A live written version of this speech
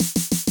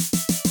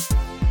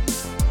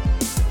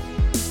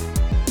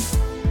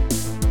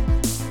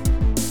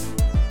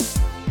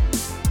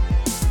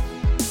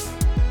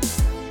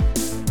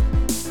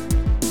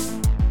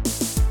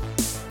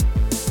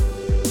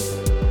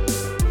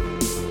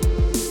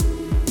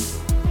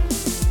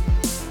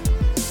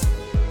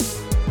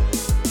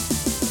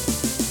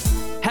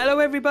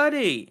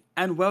everybody,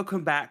 and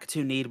welcome back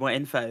to Need More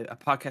Info, a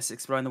podcast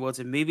exploring the worlds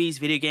of movies,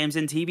 video games,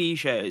 and TV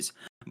shows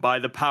by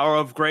the power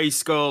of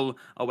Grayskull.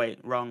 Oh wait,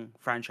 wrong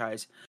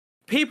franchise.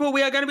 People,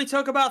 we are going to be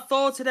talking about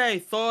Thor today.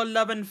 Thor: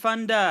 Love and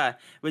Thunder.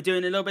 We're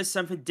doing a little bit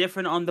something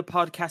different on the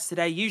podcast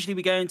today. Usually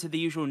we go into the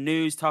usual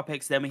news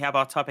topics, then we have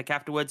our topic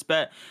afterwards,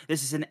 but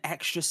this is an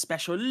extra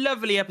special,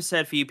 lovely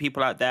episode for you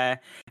people out there.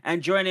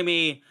 And joining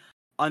me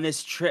on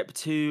this trip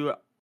to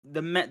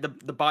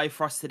the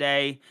Bifrost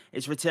today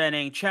is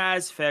returning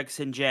Chaz,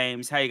 Ferguson,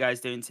 James. How you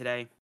guys doing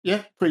today?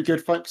 Yeah, pretty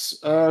good,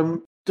 thanks.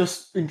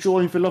 Just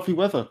enjoying the lovely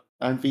weather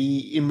and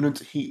the imminent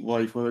heat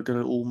wave where we're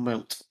going to all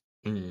melt.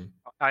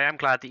 I am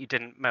glad that you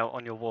didn't melt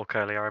on your walk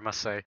earlier, I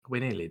must say. We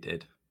nearly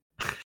did.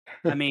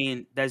 I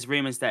mean, there's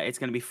rumors that it's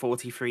going to be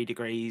 43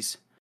 degrees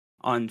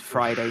on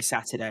Friday,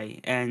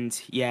 Saturday, and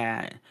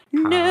yeah,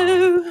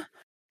 no,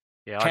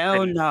 Yeah,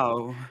 hell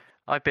no.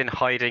 I've been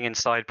hiding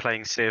inside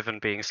playing Civ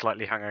and being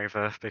slightly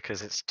hungover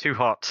because it's too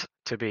hot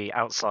to be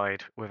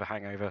outside with a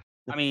hangover.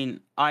 I mean,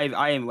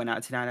 I went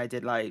out today and I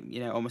did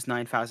almost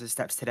 9,000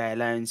 steps today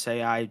alone. So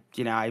yeah,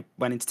 I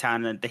went into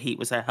town and the heat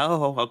was like,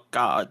 oh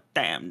god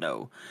damn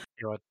no.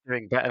 You are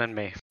doing better than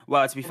me.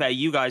 Well, to be fair,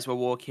 you guys were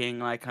walking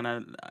like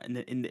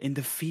in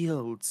the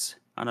fields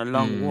on a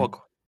long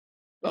walk.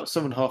 About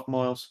 7.5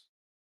 miles.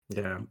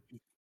 Yeah.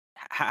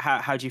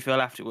 How do you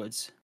feel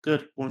afterwards?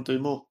 Good. Want to do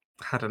more?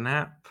 Had a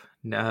nap.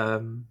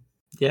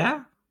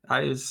 Yeah,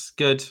 it was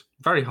good.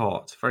 Very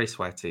hot, very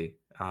sweaty.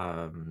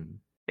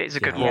 It's a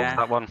good Yeah. walk,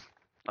 that one.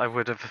 I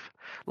would have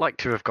liked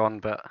to have gone,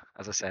 but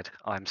as I said,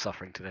 I'm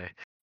suffering today.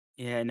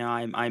 Yeah, no,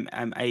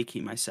 I'm achy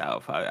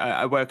myself.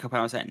 I woke up and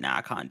I was like, nah,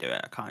 I can't do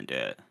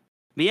it.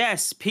 But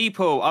yes,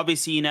 people,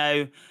 obviously,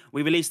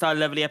 we released our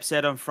lovely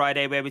episode on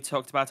Friday where we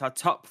talked about our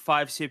top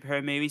 5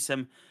 superhero movies.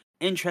 Some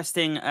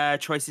interesting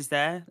choices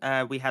there.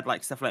 We had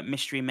stuff like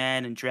Mystery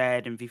Men and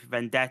Dread and V for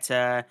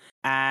Vendetta.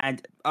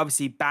 And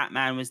obviously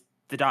Batman was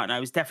The Dark Knight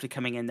was definitely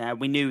coming in there.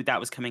 We knew that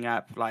was coming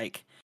up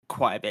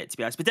quite a bit, to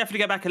be honest. But definitely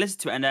go back and listen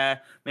to it, and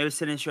maybe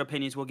send us your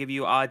opinions. We'll give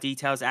you our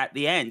details at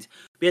the end.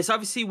 But yes,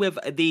 obviously with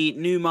the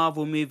new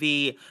Marvel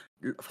movie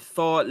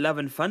Thor: Love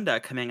and Thunder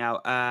coming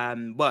out,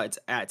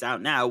 it's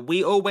out now.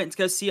 We all went to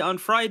go see it on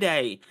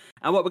Friday,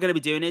 and what we're going to be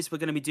doing is we're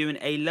going to be doing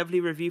a lovely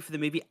review for the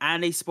movie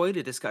and a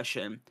spoiler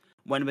discussion.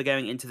 When we're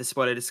going into the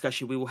spoiler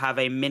discussion, we will have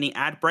a mini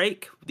ad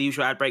break, the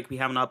usual ad break we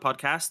have on our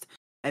podcast.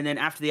 And then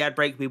after the ad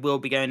break, we will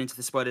be going into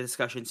the spoiler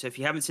discussion. So if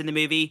you haven't seen the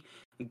movie,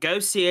 go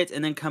see it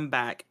and then come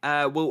back.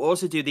 We'll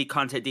also do the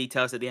content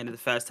details at the end of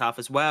the first half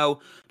as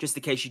well, just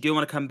in case you do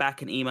want to come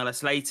back and email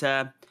us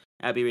later.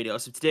 That'd be really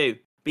awesome to do.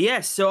 But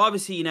yes, so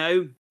obviously,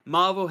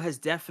 Marvel has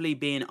definitely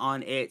been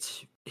on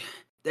it.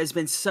 There's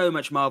been so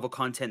much Marvel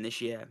content this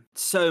year.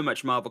 So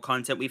much Marvel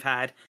content. We've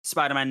had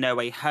Spider-Man No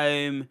Way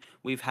Home.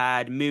 We've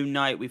had Moon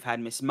Knight. We've had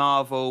Miss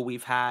Marvel.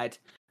 We've had...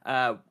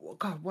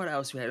 God, what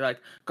else we had?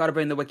 Gotta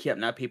bring the wiki up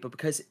now, people,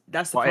 because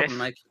that's the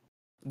problem.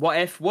 What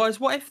if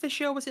this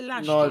year? Was it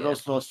last year? No, that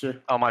was last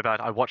year. Oh, my bad.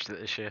 I watched it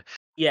this year.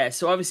 Yeah,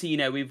 so obviously,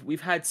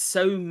 we've had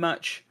so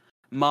much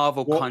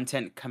Marvel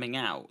content coming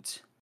out.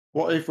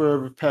 What if we're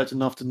prepared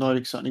enough to know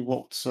exactly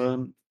what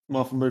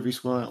Marvel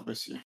movies were out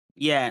this year?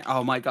 Yeah.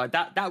 Oh my God,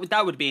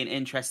 that would be an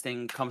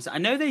interesting conversation. I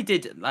know they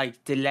did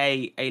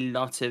delay a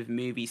lot of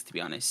movies, to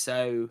be honest.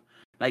 So.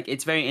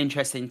 It's very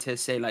interesting to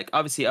say,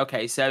 obviously,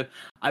 okay, so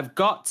I've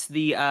got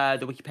the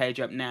wiki page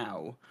up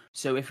now.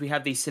 So if we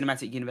have the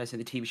cinematic universe and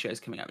the TV shows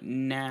coming up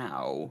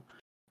now,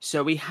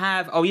 so we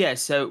have,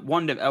 so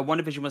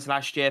WandaVision was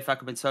last year,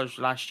 Falcon and Soldier was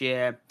last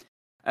year.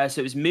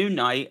 So it was Moon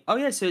Knight. Oh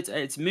yeah, so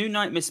it's Moon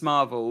Knight, Miss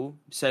Marvel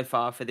so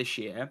far for this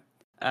year,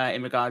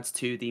 in regards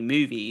to the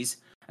movies,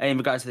 in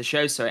regards to the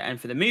shows, sorry,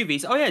 and for the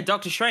movies,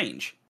 Doctor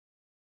Strange,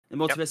 the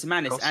Multiverse of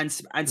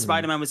Madness, and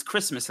Spider-Man was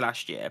Christmas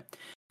last year.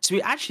 So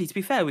we actually, to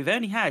be fair, we've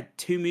only had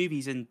 2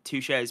 movies and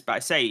 2 shows, but I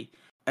say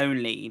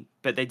only,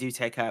 but they do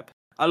take up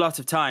a lot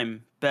of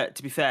time. But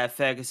to be fair,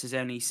 Fergus has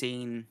only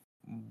seen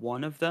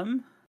 1 of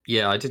them.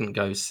 Yeah, I didn't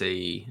go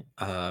see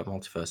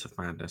Multiverse of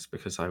Madness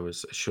because I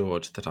was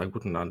assured that I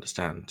wouldn't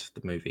understand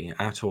the movie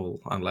at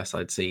all unless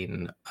I'd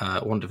seen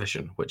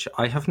WandaVision, which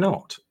I have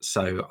not.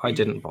 So I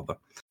didn't bother.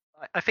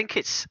 I think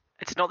it's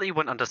not that you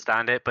wouldn't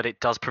understand it, but it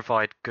does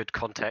provide good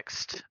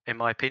context, in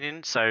my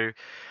opinion. So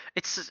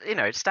it's,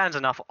 it stands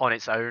enough on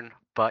its own.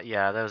 But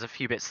yeah, there's a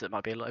few bits that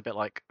might be a little bit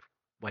like,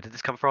 where did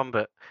this come from?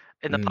 But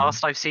in the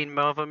past, I've seen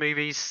Marvel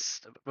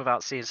movies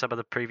without seeing some of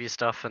the previous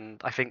stuff.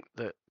 And I think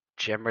that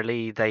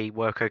generally they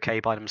work okay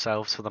by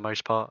themselves for the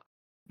most part.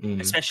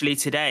 Especially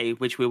today,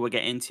 which we will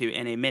get into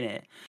in a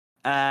minute.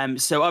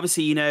 So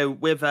obviously,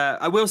 with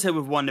I will say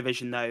with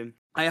WandaVision though,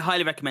 I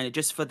highly recommend it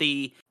just for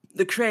the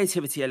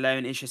creativity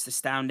alone is just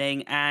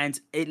astounding. And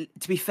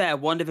to be fair,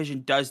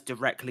 WandaVision does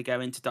directly go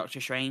into Doctor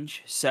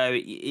Strange. So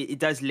it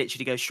does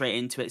literally go straight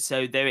into it.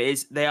 So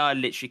they are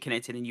literally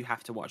connected and you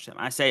have to watch them.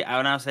 I'll say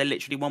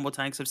literally one more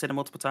time because I've said it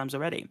multiple times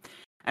already.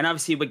 And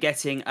obviously we're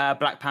getting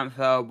Black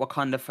Panther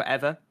Wakanda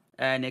Forever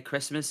near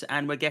Christmas.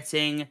 And we're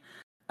getting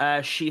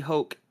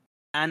She-Hulk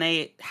and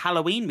a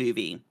Halloween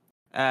movie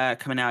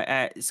coming out.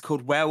 It's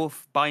called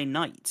Werewolf by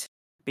Night.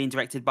 being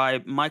directed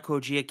by Michael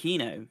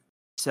Giacchino.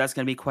 So that's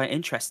going to be quite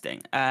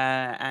interesting.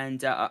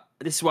 And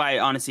this is why I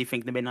honestly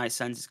think The Midnight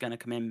Suns is going to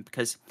come in,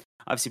 because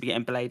obviously we're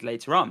getting Blade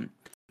later on.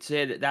 So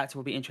yeah, that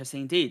will be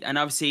interesting indeed. And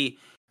obviously,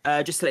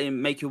 just to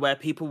make you aware,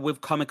 people,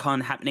 with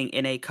Comic-Con happening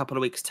in a couple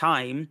of weeks'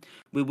 time,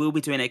 we will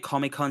be doing a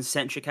Comic-Con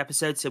centric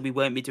episode. So we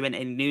won't be doing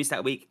any news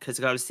that week, because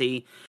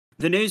obviously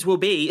the news will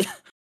be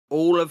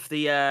all of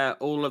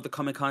the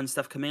Comic-Con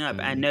stuff coming up,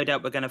 and no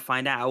doubt we're going to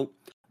find out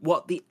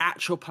what the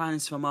actual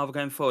plans for Marvel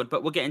going forward.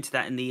 But we'll get into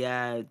that in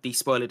the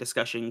spoiler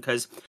discussion,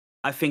 because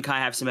I think I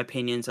have some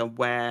opinions on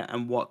where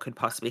and what could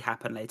possibly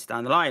happen later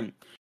down the line.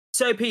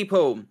 So,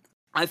 people,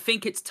 I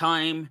think it's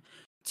time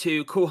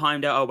to call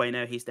Heimdall. Oh wait,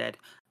 no, he's dead.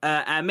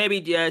 And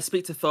maybe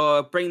speak to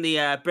Thor, bring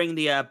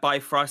the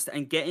Bifrost,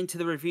 and get into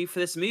the review for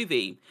this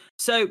movie.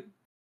 So,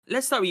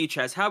 let's start with you,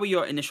 Chaz. How were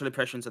your initial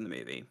impressions on the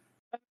movie?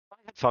 I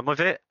had fun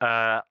with it.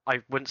 I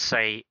wouldn't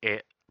say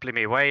it blew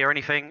me away or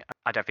anything.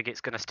 I don't think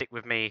it's going to stick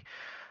with me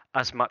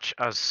as much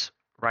as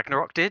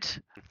Ragnarok did.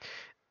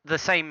 The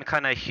same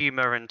kind of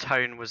humor and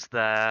tone was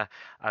there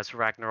as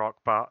Ragnarok,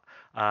 but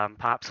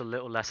perhaps a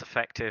little less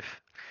effective.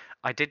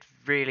 I did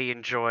really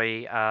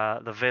enjoy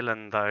the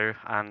villain, though,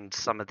 and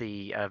some of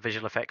the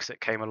visual effects that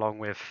came along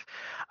with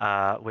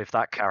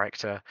that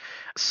character.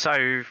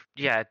 So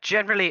yeah,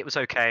 generally it was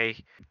okay,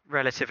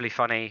 relatively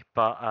funny,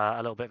 but a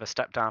little bit of a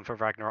step down for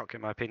Ragnarok,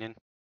 in my opinion.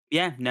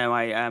 Yeah, no,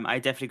 I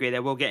definitely agree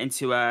there. We'll get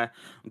into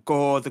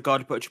Gore, the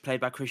God Butcher, played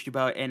by Christian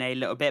Bale, in a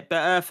little bit.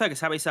 But Fergus,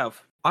 how about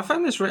yourself? I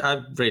found this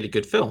a really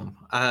good film.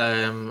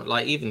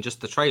 Like, even just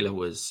the trailer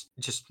was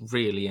just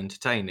really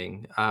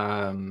entertaining.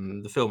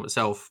 The film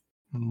itself,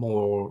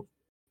 more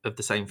of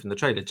the same from the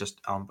trailer,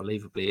 just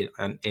unbelievably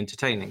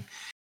entertaining.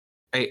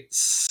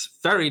 It's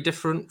very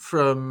different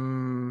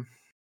from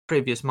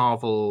previous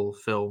Marvel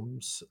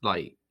films.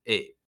 Like,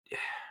 it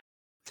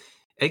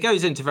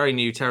goes into very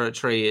new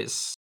territory.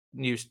 It's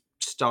new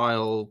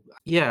style.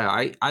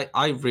 Yeah,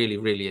 I really,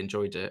 really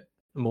enjoyed it.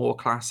 More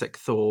classic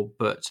Thor,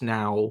 but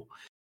now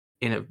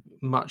in a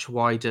much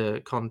wider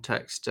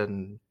context,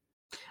 and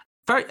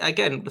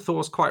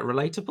Thor's quite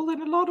relatable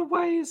in a lot of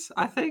ways,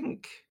 I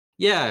think.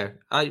 Yeah,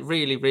 I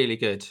really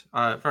good.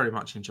 I very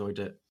much enjoyed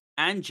it.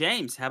 And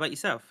James, how about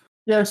yourself?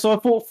 Yeah, so I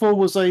thought Thor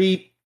was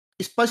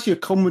it's basically a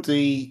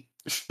comedy,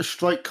 a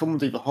straight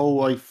comedy the whole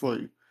way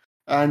through.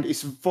 And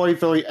it's a very,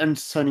 very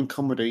entertaining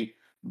comedy.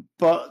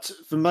 But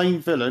the main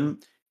villain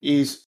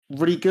is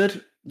really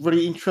good,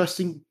 really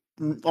interesting,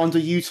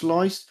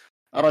 underutilized,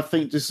 and I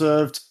think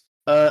deserved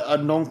a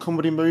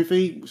non-comedy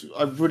movie.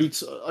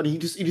 He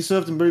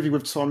deserved a movie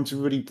with time to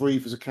really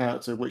breathe as a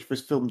character, which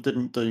this film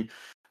didn't do.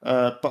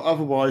 But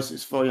otherwise,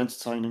 it's very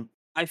entertaining.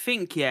 I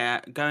think,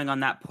 yeah, going on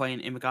that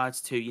point in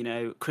regards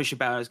to, Christian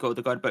Bale as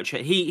the God Butcher,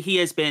 he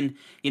has been,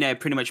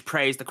 pretty much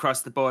praised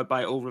across the board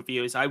by all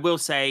reviewers. I will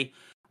say,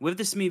 with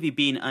this movie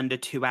being under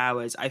 2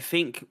 hours, I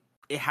think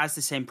it has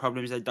the same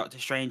problems that Doctor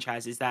Strange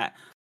has, is that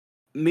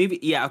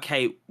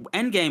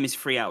Endgame is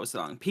 3 hours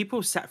long.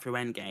 People sat through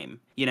Endgame,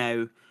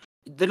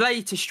 the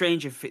latest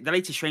Stranger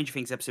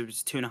Things episode was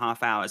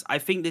 2.5 hours. I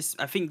think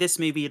this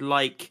movie,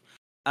 like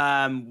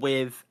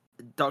with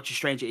Doctor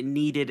Strange, it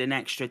needed an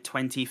extra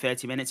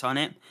 20-30 minutes on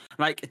it.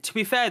 Like, to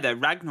be fair though,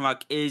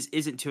 Ragnarok isn't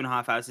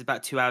 2.5 hours, it's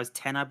about 2 hours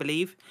 10, I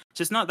believe.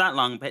 So it's not that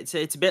long, but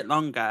it's a bit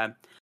longer.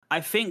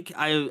 I think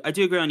I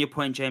do agree on your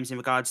point, James, in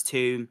regards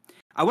to,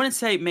 I wouldn't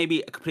say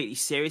maybe a completely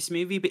serious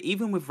movie, but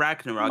even with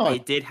Ragnarok,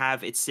 it did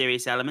have its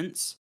serious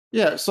elements.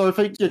 Yeah, so I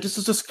think,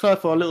 just to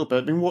clarify a little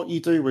bit, I mean, what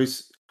you do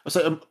is, I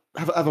say,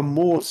 have a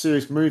more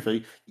serious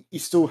movie, you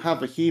still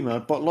have the humour,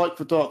 but like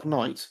The Dark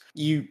Knight,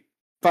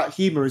 that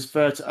humour is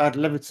there to add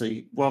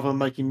levity rather than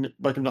making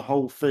the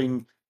whole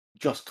thing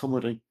just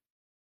comedy.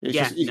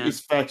 It's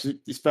fair to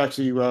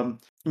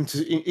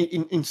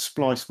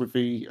intersplice with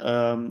the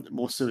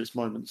more serious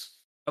moments.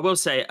 I will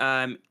say,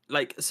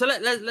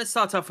 let's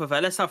start off with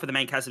the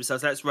main cast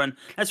themselves. Let's run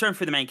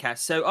through the main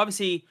cast. So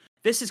obviously,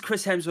 this is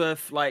Chris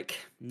Hemsworth's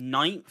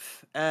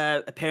ninth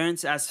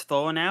appearance as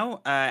Thor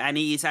now, and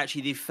he is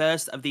actually the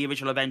first of the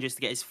original Avengers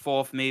to get his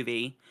fourth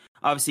movie.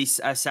 Obviously,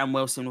 Sam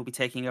Wilson will be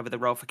taking over the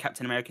role for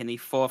Captain America in the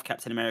fourth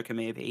Captain America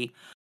movie.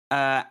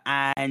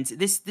 And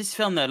this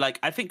film, though,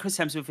 I think Chris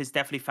Hemsworth has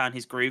definitely found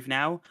his groove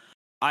now.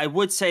 I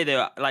would say,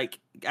 though,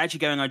 actually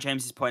going on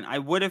James's point, I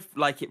would have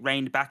it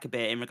reined back a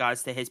bit in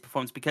regards to his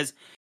performance, because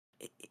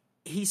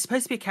he's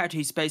supposed to be a character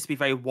who's supposed to be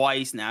very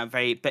wise now,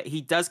 but he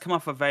does come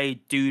off a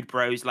very dude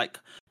bros,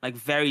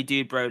 very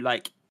dude bro,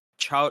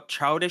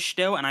 childish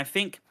still. And I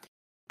think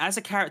as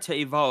a character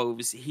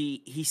evolves,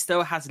 he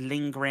still has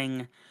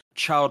lingering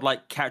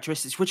childlike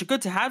characteristics, which are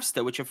good to have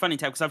still, which are funny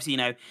to have, because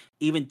obviously,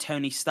 even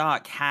Tony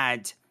Stark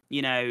had,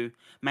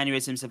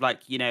 mannerisms of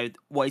what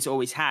he's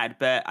always had.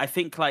 But I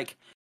think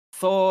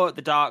Thor,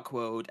 The Dark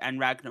World, and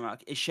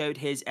Ragnarok, it showed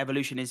his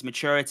evolution, his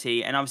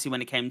maturity, and obviously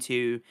when it came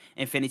to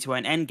Infinity War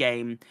and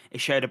Endgame,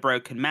 it showed a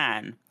broken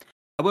man.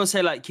 I will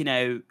say, at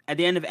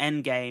the end of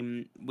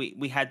Endgame,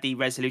 we had the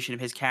resolution of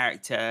his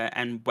character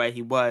and where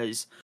he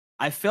was.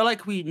 I feel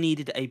like we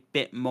needed a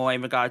bit more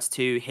in regards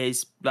to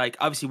his, like,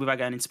 obviously without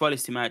going into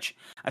spoilers too much,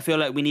 I feel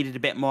like we needed a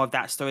bit more of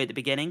that story at the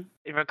beginning.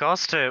 In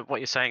regards to what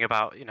you're saying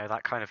about,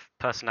 that kind of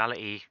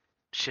personality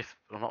shift,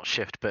 or not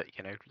shift, but,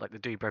 like the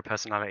Dubro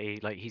personality,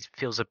 like he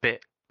feels a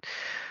bit,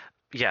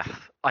 yeah,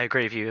 I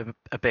agree with you,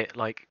 a bit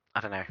like, I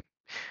don't know.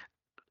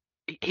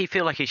 He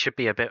feel like he should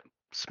be a bit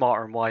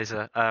smarter and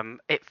wiser.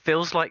 It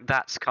feels like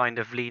that's kind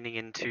of leaning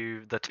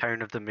into the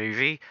tone of the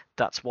movie.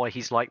 That's why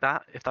he's like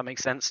that, if that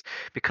makes sense.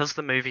 Because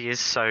the movie is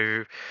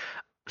so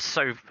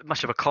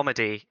much of a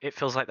comedy, it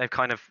feels like they've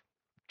kind of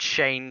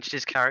changed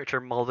his character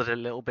and molded it a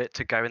little bit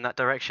to go in that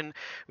direction,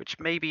 which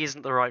maybe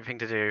isn't the right thing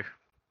to do.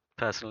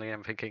 Personally,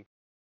 I'm thinking.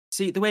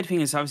 See, the weird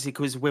thing is obviously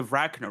because with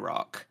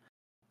Ragnarok,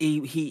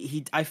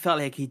 I felt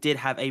like he did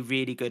have a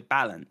really good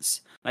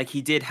balance. Like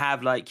he did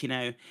have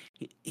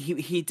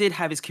he did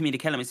have his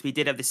comedic elements, but he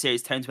did have the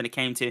serious tones when it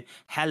came to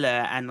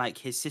Hela and like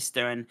his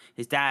sister and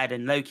his dad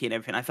and Loki and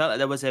everything. I felt like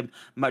there was a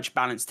much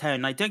balanced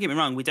tone. Like don't get me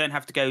wrong, we don't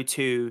have to go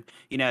to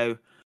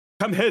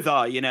come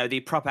hither, the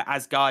proper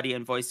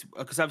Asgardian voice,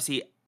 because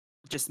obviously,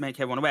 just to make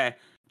everyone aware,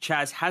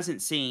 Chaz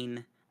hasn't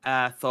seen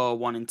Thor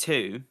 1 and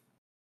 2.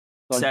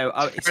 So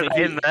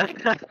in there.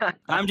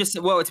 I'm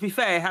just, well, to be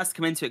fair, it has to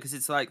come into it because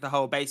it's like the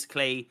whole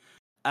basically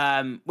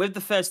with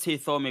the first two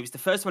Thor movies, the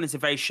first one is a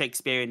very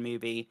Shakespearean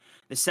movie.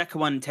 The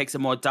second one takes a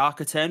more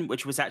darker turn,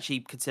 which was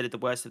actually considered the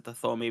worst of the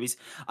Thor movies.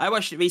 I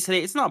watched it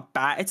recently. It's not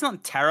bad. It's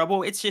not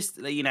terrible. It's just,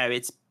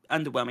 it's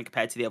underwhelming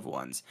compared to the other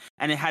ones.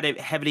 And it had a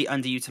heavily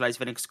underutilized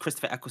villain because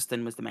Christopher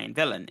Eccleston was the main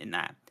villain in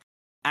that.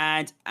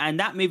 And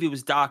that movie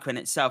was darker in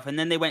itself. And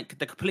then they went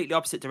the completely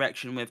opposite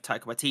direction with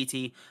Taika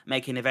Waititi,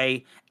 making a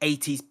very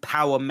 80s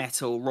power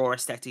metal raw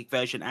aesthetic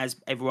version, as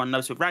everyone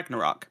knows with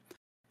Ragnarok.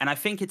 And I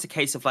think it's a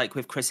case of like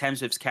with Chris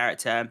Hemsworth's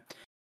character,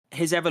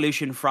 his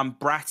evolution from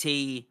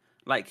bratty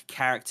like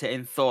character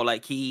in Thor,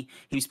 like he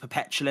was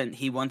petulant,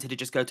 he wanted to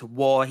just go to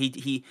war.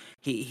 He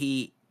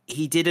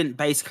didn't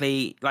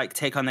basically like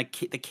take on the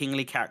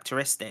kingly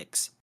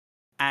characteristics,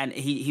 and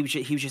he was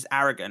just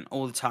arrogant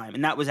all the time.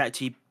 And that was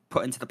actually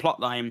put into the plot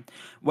line,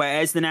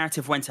 whereas the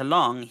narrative went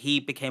along, he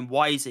became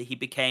wiser, he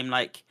became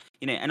like,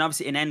 and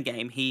obviously in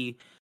Endgame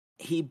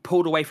he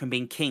pulled away from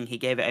being king, he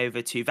gave it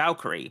over to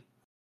Valkyrie,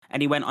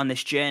 and he went on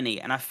this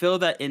journey. And I feel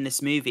that in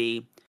this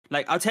movie,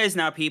 like, I'll tell you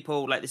now,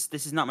 people, like,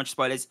 this is not much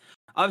spoilers,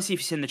 obviously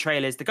if you've seen the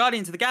trailers, the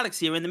Guardians of the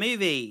Galaxy are in the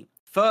movie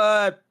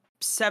for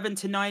 7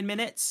 to 9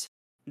 minutes.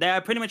 They are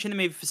pretty much in the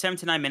movie for 7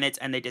 to 9 minutes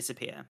and they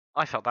disappear.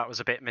 I felt that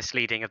was a bit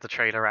misleading of the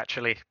trailer,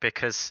 actually,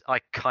 because I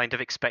kind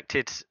of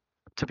expected,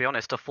 to be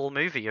honest, a full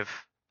movie of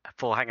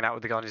Thor hanging out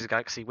with the Guardians of the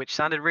Galaxy, which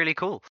sounded really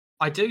cool.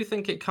 I do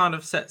think it kind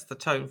of sets the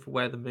tone for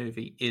where the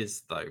movie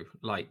is, though.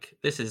 Like,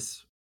 this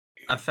is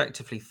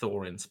effectively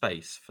Thor in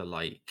space for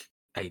like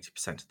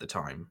 80% of the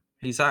time.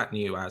 He's at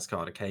New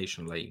Asgard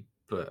occasionally,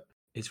 but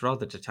he's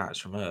rather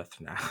detached from Earth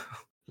now.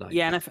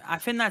 Yeah, and I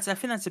think that's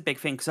a big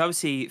thing, because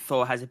obviously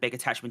Thor has a big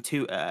attachment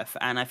to Earth,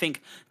 and I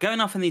think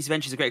going off on these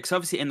adventures are great, because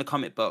obviously in the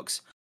comic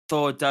books,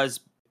 Thor does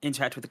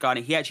interact with the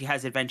Guardian. He actually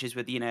has adventures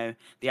with the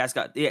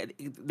Asgard.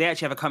 They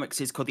actually have a comic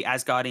series called the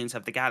Asgardians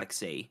of the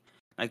Galaxy.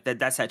 Like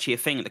that's actually a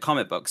thing in the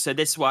comic books. So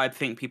this is why I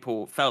think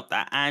people felt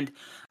that.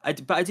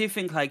 But I do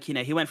think like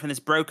he went from this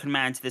broken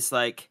man to this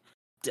like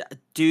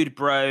dude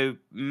bro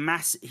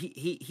mass.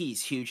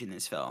 He's huge in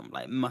this film,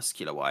 like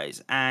muscular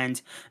wise,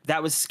 and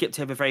that was skipped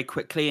over very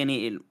quickly.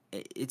 And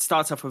it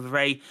starts off with a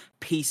very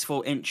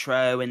peaceful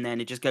intro, and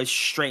then it just goes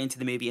straight into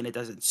the movie, and it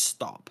doesn't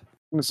stop.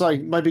 I'm going to say,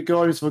 maybe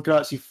Guardians of the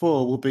Galaxy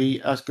 4 will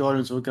be as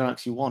Guardians of the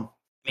Galaxy 1.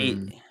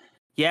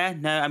 Yeah,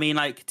 no, I mean,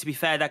 like, to be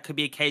fair, that could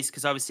be a case,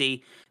 because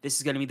obviously this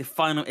is going to be the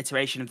final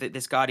iteration of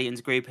this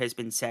Guardians group, has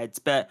been said.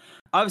 But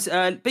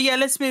obviously, but yeah,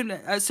 let's move.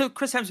 So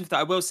Chris Hemsworth,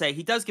 I will say,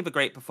 he does give a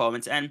great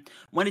performance. And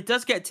when it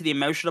does get to the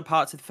emotional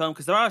parts of the film,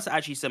 because there are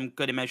actually some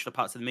good emotional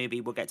parts of the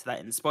movie, we'll get to that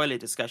in the spoiler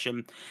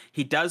discussion,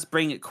 he does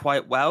bring it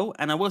quite well.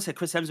 And I will say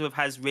Chris Hemsworth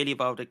has really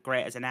evolved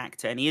great as an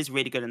actor, and he is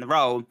really good in the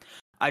role.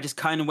 I just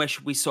kind of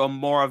wish we saw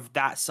more of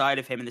that side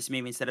of him in this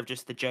movie instead of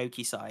just the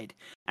jokey side.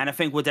 And I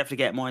think we'll definitely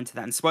get more into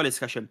that in spoiler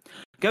discussion.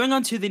 Going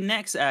on to the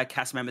next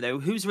cast member, though,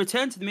 who's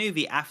returned to the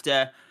movie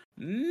after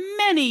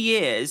many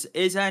years,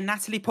 is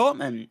Natalie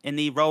Portman in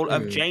the role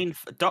of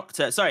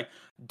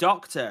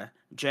Dr.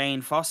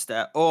 Jane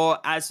Foster, or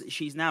as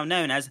she's now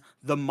known as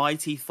the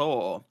Mighty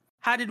Thor.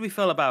 How did we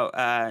feel about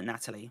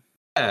Natalie?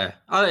 Yeah,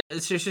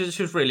 she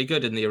was really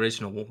good in the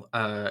original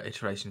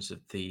iterations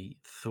of the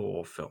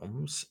Thor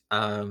films.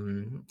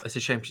 It's a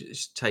shame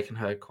it's taken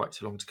her quite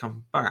so long to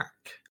come back.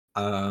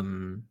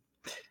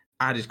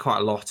 Added quite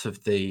a lot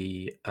of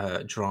the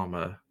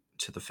drama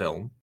to the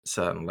film,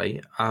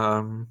 certainly.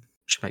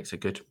 Which makes a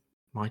good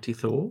Mighty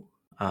Thor.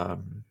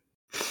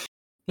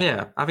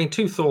 Yeah, having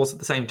two Thors at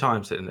the same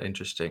time is an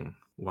interesting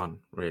one,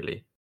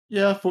 really.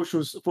 Yeah, I thought she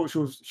was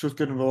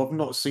good in the role. I've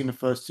not seen the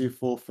first two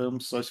Thor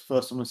films, so it's the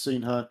first time I've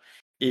seen her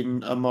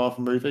in a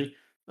Marvel movie.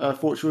 I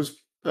thought she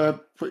was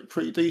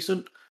pretty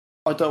decent.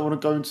 I don't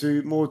want to go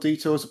into more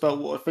details about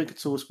what I think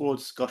until it's for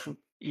discussion.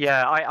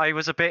 Yeah, I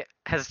was a bit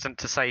hesitant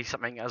to say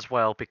something as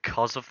well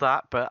because of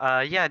that, but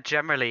yeah,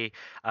 generally,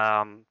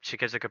 she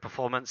gives a good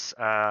performance.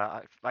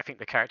 I think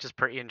the character's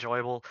pretty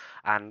enjoyable,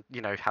 and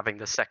having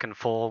the second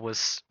Thor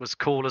was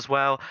cool as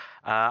well.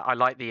 I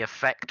like the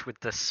effect with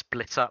the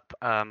split up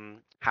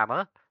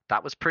hammer.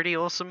 That was pretty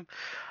awesome.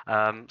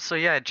 So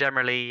yeah,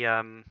 generally,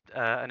 an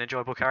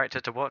enjoyable character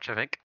to watch, I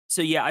think.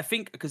 So yeah, I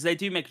think because they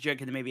do make a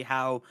joke in the movie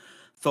how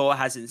Thor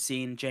hasn't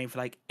seen Jane for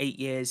like 8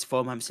 years,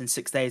 4 months, and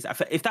 6 days.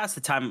 If that's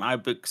the time,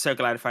 I'd be so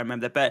glad if I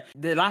remember. But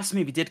the last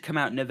movie did come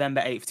out November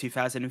 8th,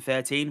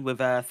 2013, with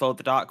Thor: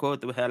 The Dark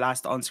World, with her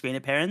last on-screen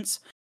appearance.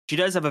 She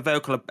does have a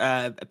vocal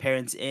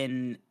appearance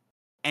in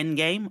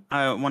Endgame.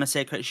 I want to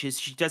say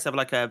she does have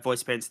like a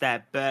voice appearance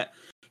there, but.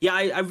 Yeah,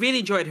 I really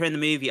enjoyed her in the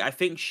movie. I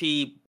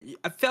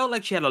felt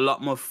like she had a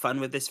lot more fun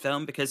with this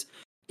film because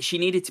she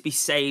needed to be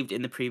saved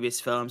in the previous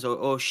films,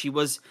 or she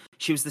was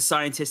the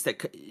scientist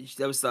that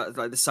was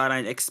like the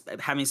cyanide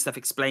having stuff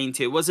explained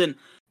to. It wasn't.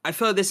 I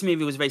feel like this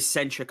movie was very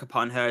centric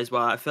upon her as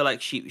well. I feel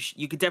like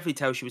you could definitely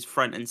tell she was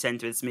front and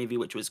center of this movie,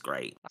 which was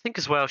great. I think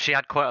as well she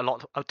had quite a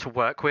lot to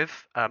work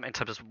with in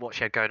terms of what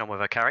she had going on with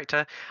her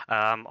character.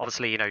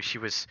 Obviously, she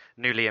was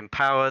newly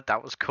empowered.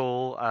 That was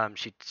cool.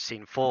 She'd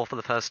seen Thor for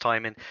the first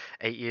time in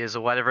 8 years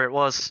or whatever it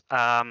was.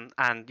 And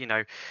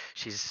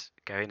she's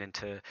going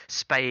into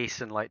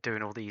space and like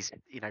doing all these,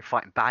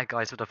 fighting bad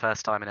guys for the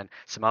first time, and then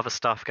some other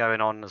stuff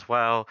going on as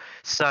well.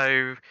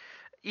 So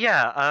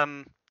yeah,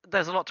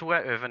 there's a lot to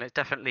work with, and it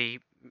definitely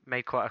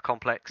made quite a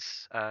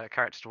complex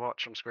character to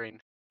watch on screen.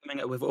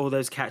 Coming up with all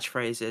those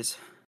catchphrases.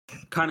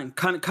 Kind of.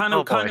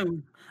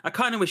 I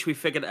kind of wish we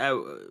figured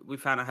out. We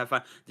found out how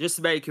fun. Just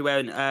to make you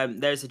aware,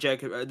 there's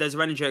a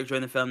running joke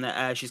during the film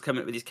that she's coming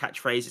up with these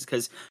catchphrases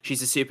because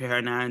she's a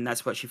superhero now, and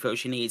that's what she feels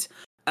she needs.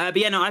 But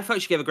yeah, no, I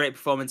thought she gave a great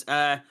performance.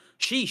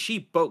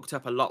 She bulked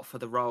up a lot for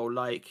the role.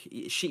 Like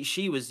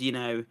she was,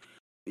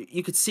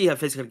 you could see her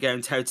physically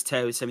going toe to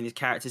toe with some of these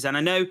characters. And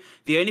I know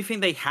the only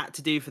thing they had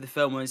to do for the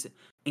film was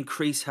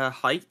increase her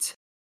height.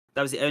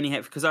 That was the only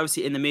hit, because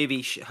obviously in the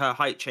movie her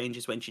height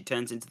changes when she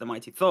turns into the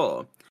Mighty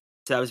Thor.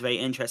 So that was very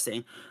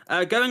interesting.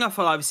 Going off,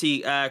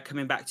 obviously,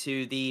 coming back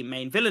to the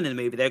main villain in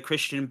the movie, though,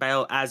 Christian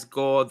Bale as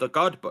Gore the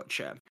God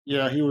Butcher.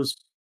 Yeah, he was.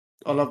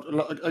 I loved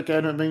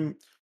again. I mean,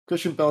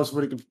 Christian Bale's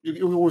really good.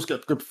 You always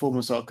get good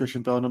performance out of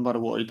Christian Bale, no matter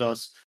what he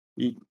does.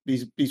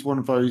 He's one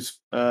of those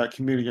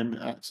chameleon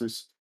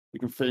actors who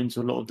can fit into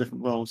a lot of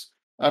different roles,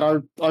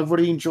 and I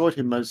really enjoyed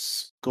him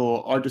as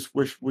Gore. I just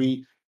wish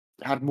we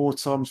had more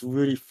time to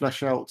really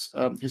flesh out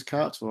his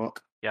character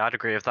arc. Yeah, I'd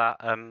agree with that.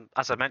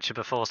 As I mentioned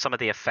before, some of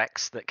the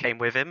effects that came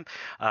with him,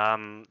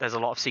 there's a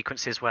lot of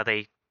sequences where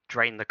they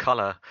drain the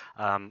color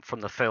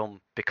from the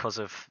film because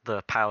of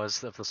the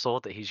powers of the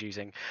sword that he's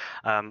using.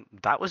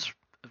 That was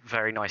a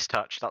very nice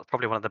touch. That's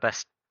probably one of the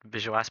best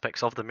visual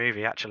aspects of the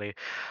movie, actually.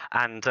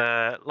 And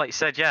like you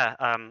said, yeah,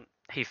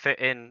 he fit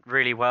in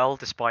really well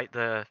despite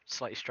the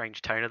slightly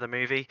strange tone of the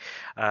movie.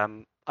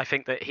 I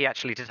think that he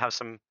actually did have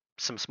some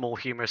small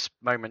humorous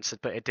moments,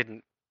 but it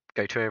didn't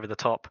go too over the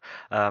top.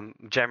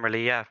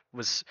 Generally, yeah,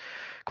 was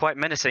quite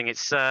menacing.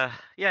 It's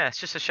it's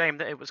just a shame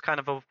that it was kind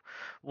of a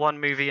one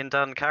movie and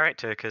done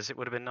character, because it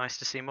would have been nice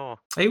to see more.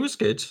 He was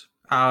good.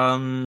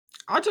 I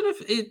don't know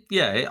if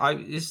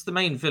it's the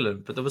main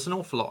villain, but there was an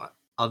awful lot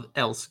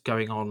else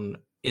going on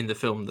in the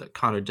film that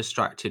kind of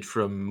distracted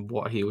from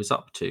what he was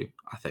up to,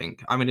 I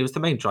think. I mean, it was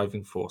the main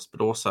driving force, but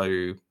also,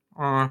 he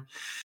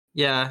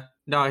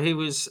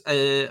was,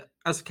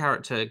 as a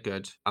character,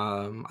 good.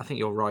 I think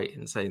you're right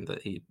in saying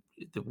that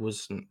there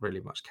wasn't really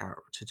much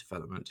character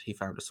development. He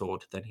found a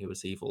sword, then he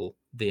was evil.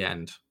 The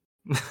end.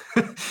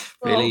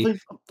 Really?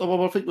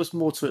 Well, I think there's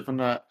more to it than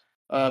that.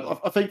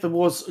 I think there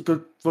was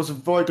a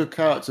very good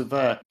character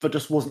there, but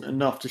just wasn't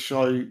enough to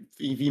show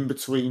the in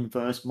between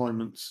various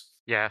moments.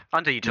 Yeah,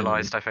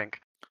 underutilized, I think.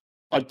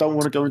 I don't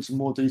want to go into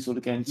more detail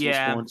again. So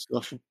it's more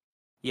discussion.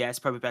 Yeah, it's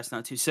probably best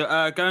not to.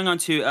 So, going on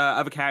to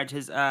other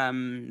characters,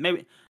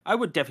 maybe I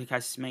would definitely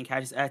cast as main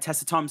characters.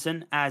 Tessa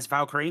Thompson as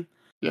Valkyrie.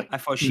 Yeah, I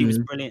thought she was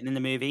brilliant in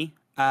the movie.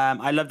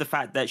 I love the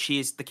fact that she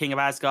is the king of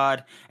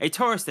Asgard, a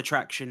tourist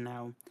attraction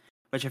now,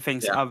 which I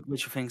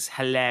think's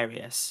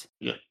hilarious.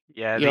 Yeah.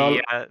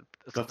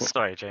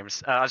 Sorry,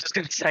 James. I was just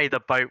going to say the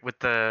boat with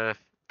the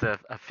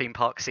theme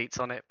park seats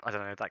on it. I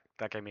don't know.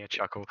 That gave me a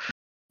chuckle.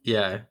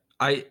 Yeah,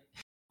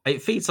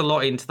 it feeds a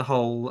lot into the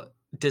whole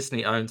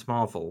Disney owns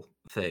Marvel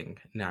thing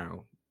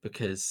now,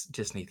 because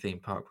Disney theme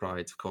park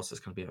rides, of course, there's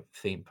going to be a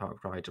theme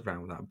park ride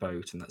around that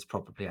boat, and that's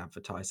probably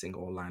advertising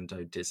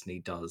Orlando Disney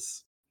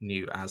does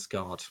New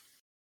Asgard,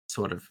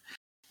 sort of.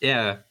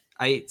 Yeah,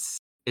 it's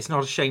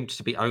not ashamed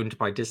to be owned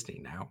by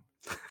Disney now.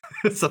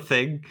 It's a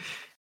thing.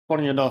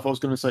 Funny enough, I was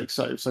going to say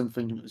exactly the same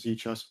thing as you,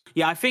 Chaz.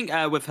 Yeah, I think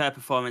with her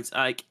performance,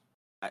 like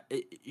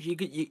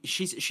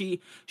she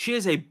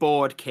is a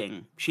board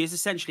king. She is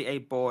essentially a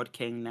board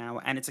king now,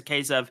 and it's a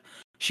case of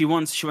she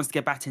wants to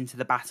get back into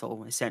the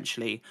battle,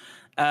 essentially.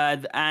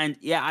 And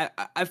yeah,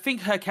 I think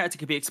her character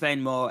could be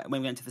explained more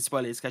when we get into the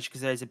spoiler discussion,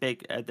 because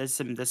there's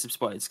some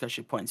spoiler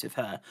discussion points with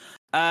her.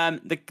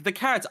 The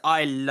character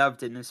I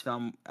loved in this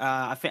film.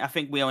 I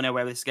think we all know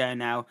where this is going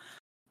now.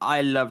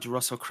 I loved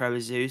Russell Crowe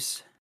as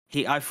Zeus.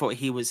 I thought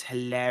he was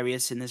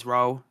hilarious in this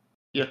role.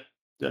 Yeah,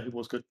 he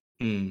was good.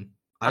 I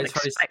was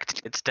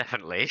Unexpected,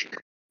 definitely.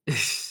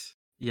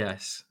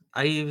 yes,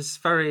 I was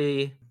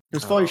very.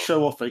 It's very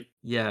show-offy.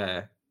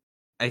 Yeah,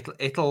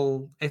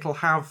 it'll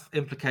have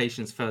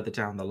implications further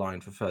down the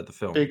line for further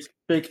films.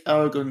 Big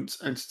arrogant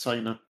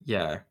entertainer.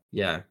 Yeah.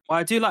 Well,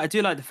 I do like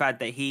the fact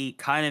that he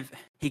kind of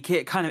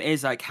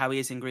is like how he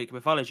is in Greek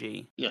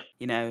mythology. Yeah.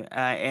 You know,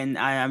 and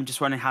I'm just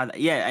wondering how.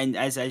 And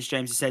as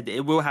James has said,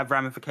 it will have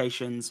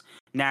ramifications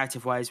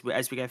narrative-wise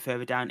as we go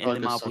further down in the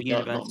Marvel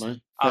universe. Not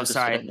me. Oh, Fergus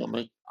sorry. said that, not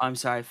me. I'm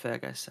sorry,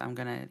 Fergus. I'm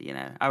gonna,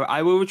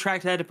 I will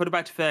retract that and put it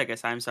back to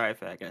Fergus. I'm sorry,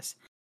 Fergus.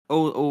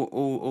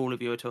 All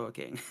of you are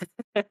talking.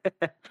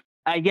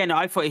 Yeah, no,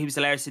 I thought he was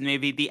hilarious in the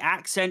movie. The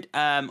accent,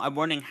 I'm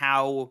wondering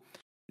how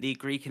the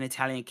Greek and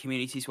Italian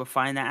communities will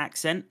find that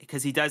accent,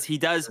 because he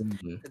does.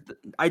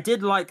 I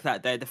did like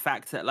that though, the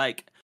fact that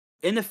like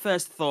in the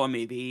first Thor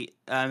movie,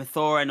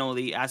 Thor and all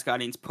the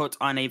Asgardians put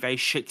on a very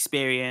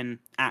Shakespearean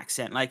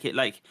accent, like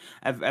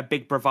a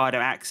big bravado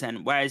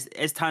accent. Whereas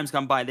as time's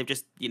gone by, they've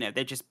just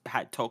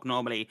had to talk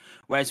normally.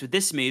 Whereas with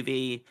this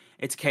movie,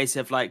 it's a case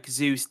of like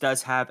Zeus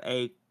does have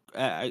a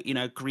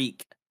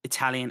Greek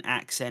Italian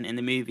accent in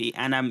the movie,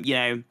 and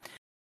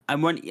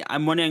I'm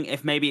wondering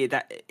if maybe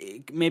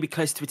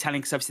close to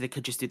Italian, because obviously they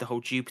could just do the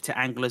whole Jupiter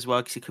angle as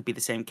well, because it could be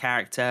the same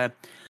character.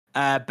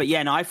 But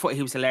yeah, no, I thought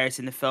he was hilarious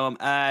in the film.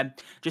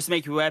 Just to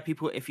make you aware,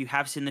 people, if you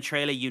have seen the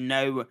trailer, you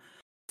know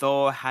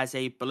Thor has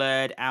a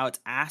blurred out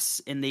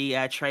ass in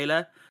the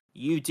trailer.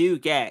 You do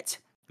get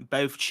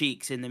both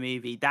cheeks in the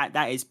movie. That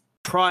is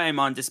prime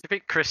on display. I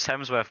think Chris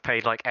Hemsworth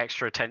paid like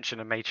extra attention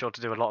and made sure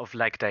to do a lot of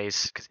leg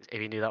days if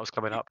he knew that was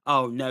coming up.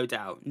 Oh, no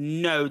doubt,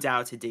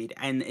 indeed,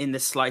 and in the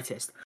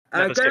slightest.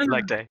 Never skipped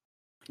leg day.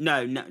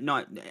 No,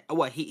 not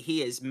well.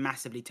 He is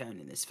massively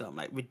toned in this film,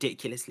 like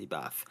ridiculously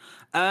buff.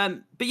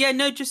 But yeah,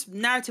 no, just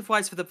narrative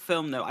wise for the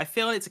film though, I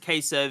feel it's a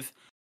case of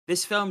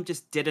this film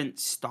just didn't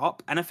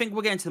stop, and I think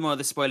we'll get into more of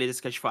the spoiler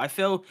discussion. But I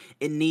feel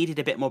it needed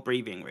a bit more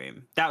breathing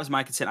room. That was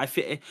my concern. I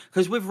feel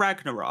because with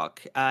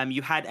Ragnarok,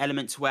 you had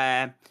elements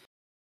where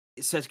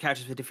certain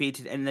characters were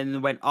defeated and then they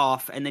went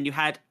off, and then you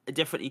had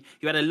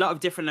a lot of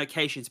different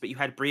locations, but you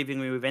had breathing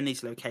room within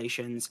these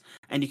locations,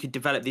 and you could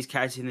develop these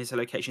characters in these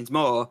locations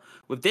more.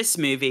 With this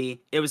movie,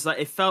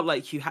 it felt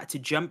like you had to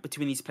jump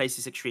between these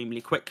places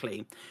extremely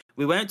quickly.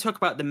 We won't talk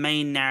about the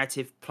main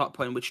narrative plot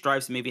point which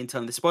drives the movie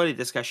until the spoiler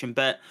discussion,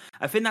 but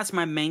I think that's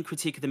my main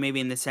critique of the movie,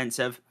 in the sense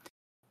of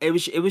it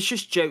was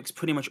just jokes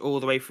pretty much all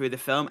the way through the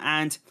film.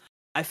 And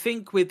I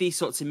think with these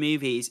sorts of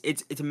movies,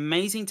 it's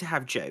amazing to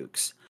have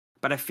jokes,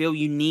 but I feel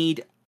you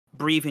need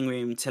breathing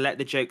room to let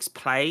the jokes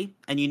play,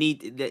 and you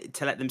need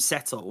to let them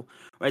settle.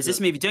 Whereas this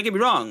movie, don't get me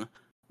wrong,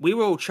 we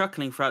were all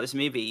chuckling throughout this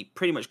movie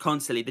pretty much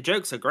constantly. The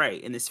jokes are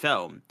great in this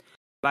film,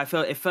 but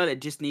I felt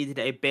it just needed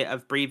a bit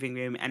of breathing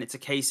room. And it's a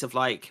case of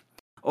like,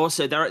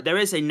 also there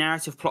is a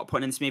narrative plot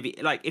point in this movie.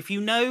 Like if you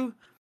know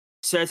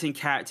certain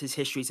characters'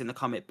 histories in the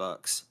comic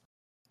books,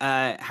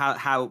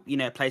 how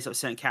it plays out with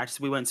certain characters,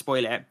 we won't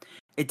spoil it.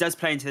 It does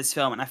play into this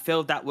film, and I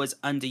feel that was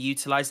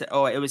underutilized.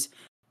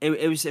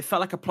 It felt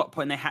like a plot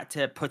point they had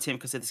to put in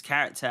because of this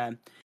character,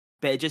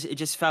 but it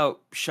just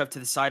felt shoved to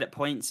the side at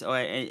points, or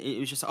it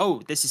was just,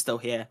 oh, this is still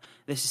here,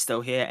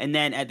 and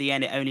then at the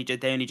end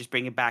they only just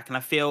bring it back. And I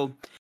feel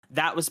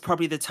that was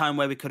probably the time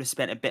where we could have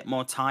spent a bit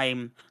more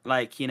time,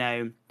 like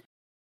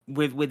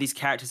with these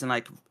characters, and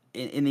like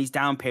in these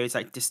down periods,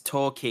 like just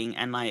talking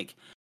and like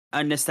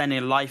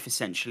understanding life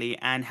essentially,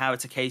 and how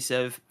it's a case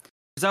of,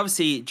 because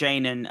obviously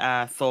Jane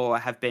and Thor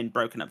have been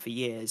broken up for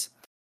years.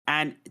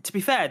 And to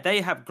be fair,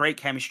 they have great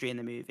chemistry in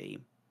the movie,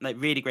 like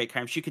really great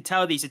chemistry. You could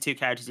tell these are two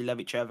characters who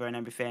love each other and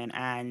everything.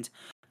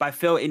 But I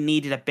feel it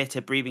needed a bit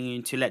of breathing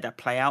room to let that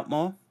play out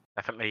more.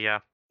 Definitely, yeah.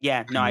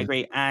 Yeah, no, I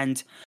agree.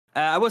 And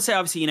I will say,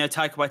 obviously,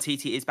 Taika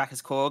Waititi is back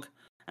as Korg,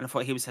 and I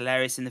thought he was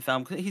hilarious in the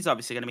film. He's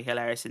obviously going to be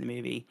hilarious in the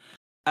movie.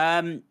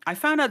 I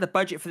found out the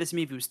budget for this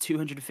movie was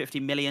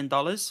 $250 million,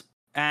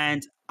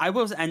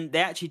 and they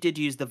actually did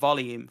use the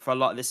volume for a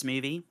lot of this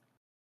movie.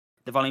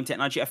 The volume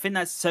technology. I think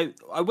that's so.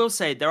 I will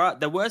say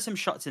there were some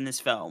shots in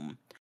this film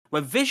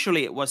where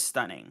visually it was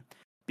stunning,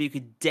 but you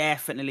could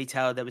definitely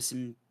tell there was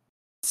some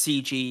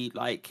CG.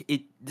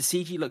 The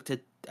CG looked a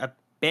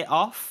bit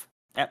off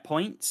at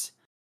points,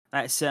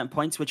 at certain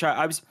points. Which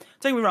I was,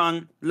 don't get me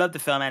wrong, loved the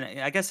film, and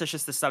I guess that's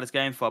just the style it's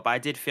going for. But I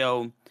did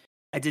feel,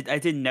 I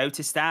did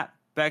notice that.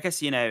 But I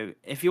guess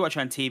if you watch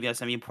on TV or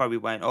something, you probably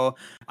won't. Or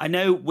I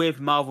know with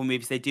Marvel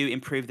movies, they do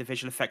improve the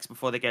visual effects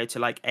before they go to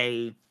like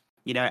a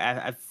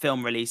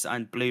film release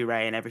on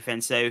Blu-ray and everything.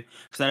 So,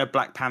 because I know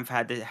Black Panther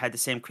had the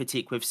same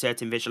critique with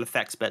certain visual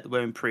effects, but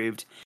were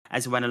improved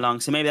as it went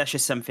along. So maybe that's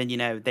just something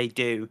they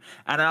do.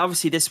 And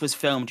obviously, this was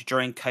filmed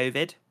during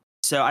COVID.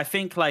 So I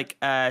think like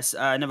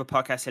another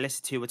podcast I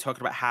listened to were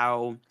talking about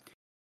how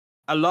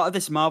a lot of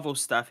this Marvel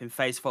stuff in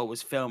Phase 4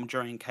 was filmed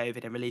during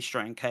COVID and released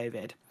during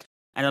COVID.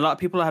 And a lot of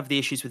people have the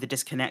issues with the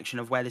disconnection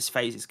of where this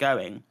phase is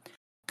going.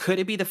 could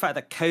it be the fact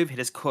that COVID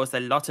has caused a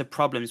lot of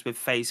problems with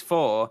Phase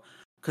 4?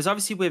 Because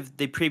obviously with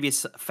the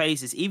previous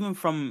phases, even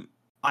from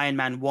Iron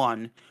Man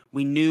 1,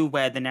 we knew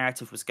where the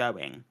narrative was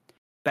going.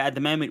 But at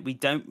the moment, we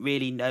don't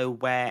really know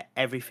where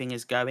everything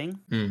is going.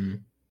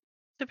 Mm.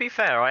 To be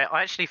fair,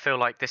 I actually feel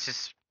like this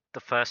is the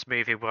first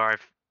movie where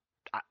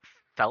I've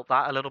felt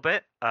that a little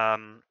bit.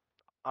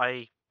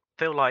 I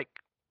feel like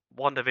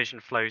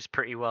WandaVision flows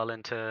pretty well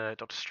into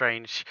Doctor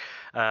Strange.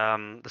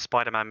 The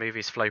Spider-Man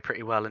movies flow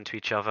pretty well into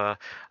each other.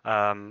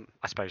 I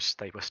suppose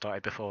they were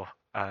started before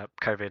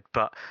COVID,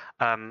 but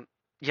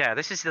yeah,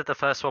 this is the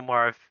first one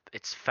where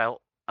it's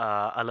felt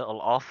a little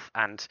off.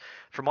 And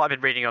from what I've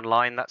been reading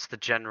online, that's the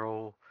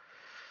general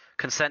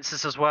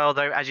consensus as well.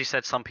 Though, as you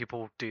said, some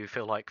people do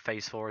feel like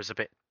Phase 4 is a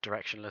bit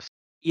directionless.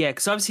 Yeah,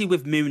 because obviously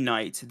with Moon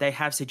Knight, they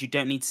have said you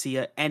don't need to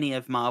see any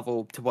of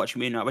Marvel to watch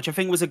Moon Knight, which I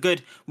think was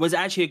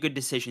actually a good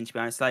decision, to be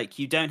honest. Like,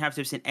 you don't have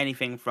to have seen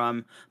anything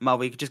from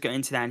Marvel. You could just go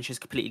into that and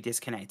just completely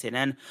disconnected.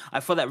 And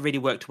I thought that really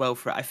worked well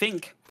for it. I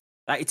think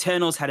like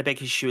Eternals had a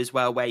big issue as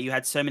well, where you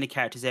had so many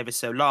characters over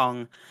so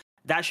long.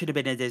 That should have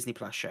been a Disney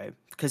Plus show,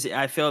 because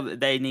I feel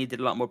that they needed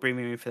a lot more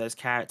breathing room for those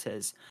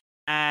characters.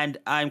 And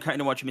I'm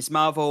currently watching Miss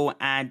Marvel,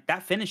 and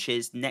that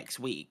finishes next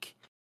week.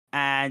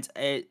 And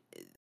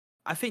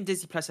I think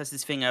Disney Plus has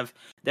this thing of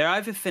they're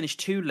either finished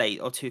too late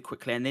or too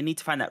quickly, and they need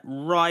to find that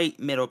right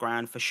middle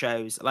ground for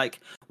shows. Like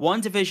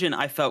WandaVision,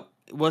 I felt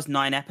was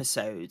 9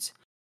 episodes.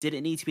 Did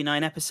it need to be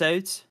 9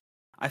 episodes?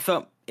 I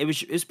felt it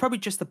was probably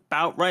just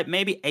about right.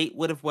 Maybe 8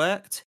 would have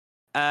worked.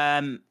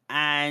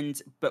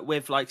 But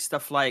with like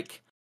stuff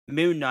like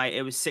Moon Knight,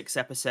 it was 6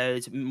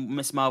 episodes.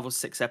 Miss Marvel's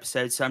 6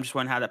 episodes. So I'm just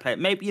wondering how that played.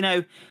 Maybe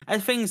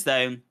as things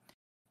though.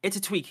 It's a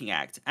tweaking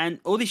act, and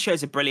all these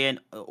shows are brilliant.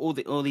 All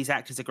these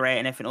actors are great,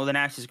 and everything. All the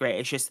narratives are great.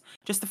 It's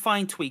just the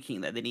fine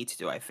tweaking that they need to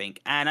do, I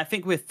think. And I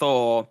think with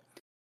Thor,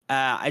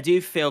 I do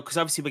feel, because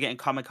obviously we're getting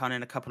Comic-Con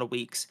in a couple of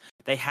weeks.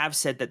 They have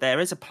said that there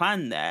is a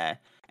plan there,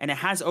 and it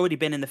has already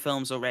been in the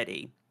films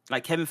already.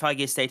 Like Kevin Feige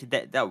has stated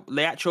that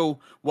the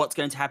actual what's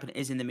going to happen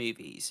is in the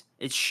movies.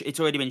 It's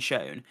already been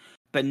shown,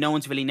 but no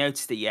one's really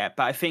noticed it yet.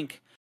 But I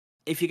think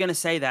if you're going to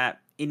say that,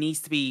 it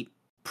needs to be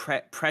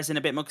present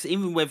a bit more, because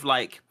even with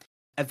like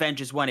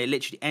Avengers 1, it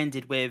literally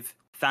ended with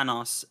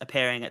Thanos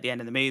appearing at the end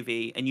of the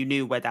movie, and you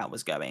knew where that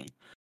was going.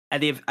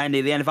 At the end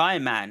of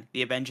Iron Man,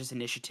 the Avengers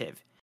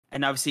Initiative,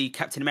 and obviously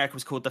Captain America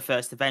was called the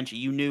First Avenger.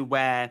 You knew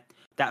where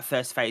that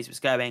first phase was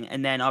going,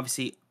 and then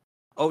obviously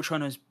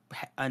Ultron was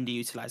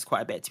underutilized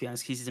quite a bit, to be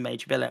honest, because he's a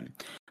major villain.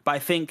 But I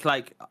think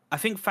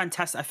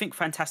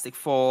Fantastic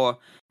Four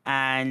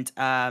and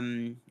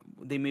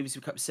the movies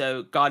we cut.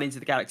 So Guardians of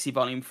the Galaxy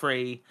Volume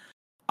 3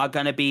 are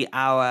going to be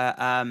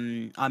our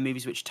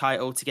movies which tie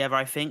it all together,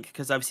 I think,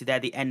 because obviously they're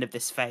the end of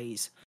this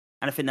phase.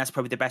 And I think that's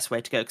probably the best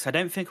way to go, because I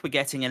don't think we're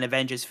getting an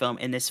Avengers film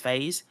in this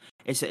phase.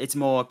 It's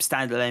more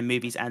standalone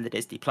movies and the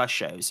Disney Plus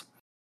shows.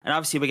 And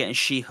obviously we're getting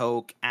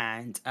She-Hulk,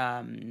 and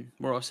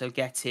we're also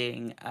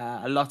getting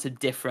a lot of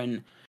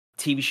different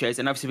TV shows.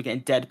 And obviously we're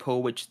getting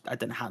Deadpool, which I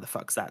don't know how the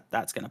fuck's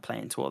that's going to play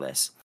into all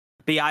this.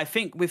 But yeah, I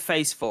think with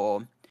Phase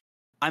 4...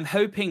 I'm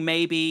hoping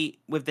maybe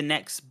with the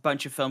next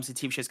bunch of films and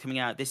TV shows coming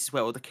out, this is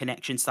where all the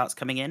connection starts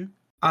coming in.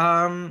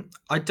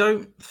 I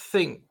don't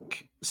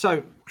think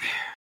so.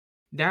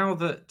 Now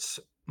that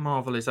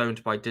Marvel is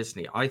owned by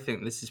Disney, I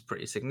think this is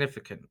pretty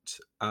significant.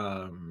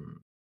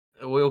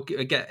 We'll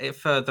get it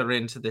further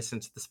into the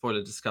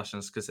spoiler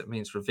discussions, because it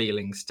means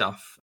revealing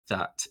stuff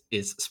that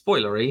is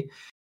spoilery.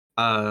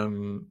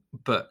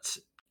 But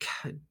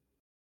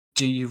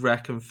do you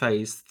reckon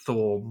Phase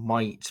Thor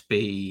might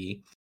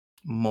be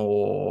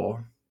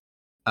more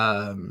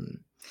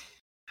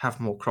have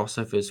more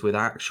crossovers with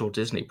actual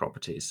Disney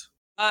properties?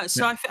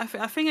 So I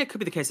think it could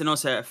be the case, and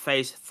also a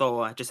Phase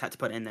Thor. I just had to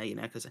put it in there,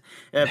 because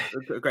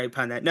a great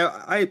pun there. No,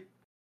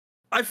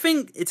 I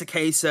think it's a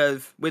case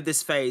of with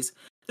this phase.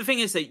 The thing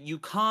is that you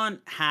can't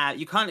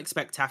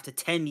expect after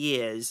 10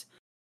 years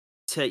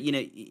to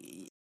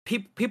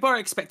people are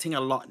expecting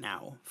a lot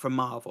now from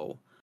Marvel.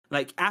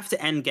 Like after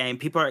Endgame,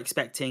 people are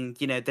expecting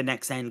the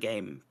next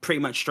Endgame pretty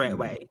much straight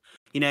away.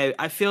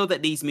 I feel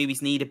that these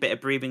movies need a bit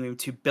of breathing room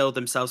to build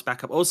themselves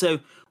back up.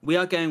 Also, we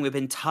are going with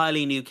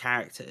entirely new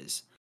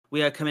characters.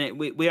 We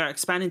are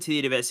expanding to the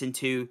universe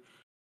into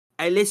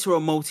a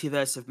literal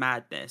multiverse of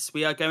madness.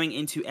 We are going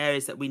into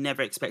areas that we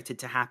never expected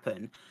to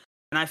happen.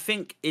 And I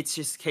think it's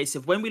just a case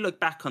of when we look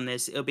back on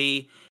this,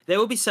 there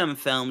will be some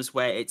films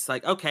where it's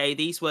like, okay,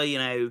 these were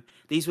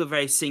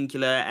very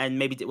singular and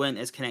maybe weren't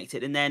as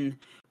connected. And then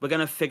we're going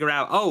to figure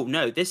out, oh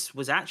no, this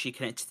was actually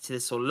connected to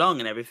this all along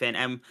and everything.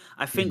 And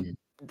I think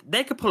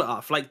they could pull it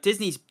off. Like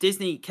Disney,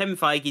 Kevin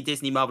Feige,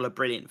 Disney, Marvel are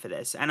brilliant for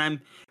this. And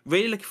I'm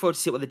really looking forward to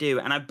see what they do.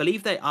 And I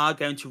believe they are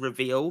going to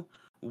reveal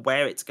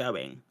where it's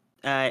going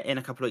in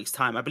a couple of weeks'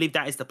 time. I believe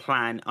that is the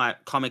plan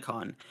at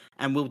Comic-Con.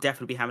 And we'll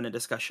definitely be having a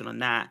discussion on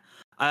that.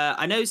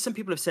 I know some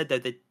people have said, though,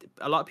 that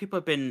a lot of people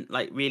have been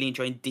like really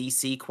enjoying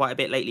DC quite a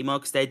bit lately more,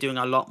 because they're doing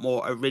a lot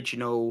more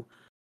original,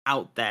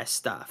 out there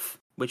stuff,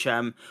 which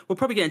we'll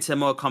probably get into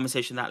more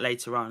conversation on that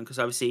later on, because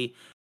obviously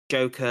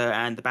Joker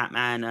and the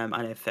Batman. I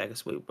know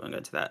Fergus, we won't go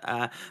into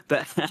that.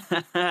 But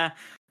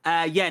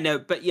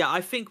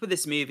I think with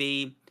this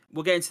movie,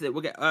 we'll get into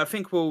that. I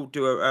think we'll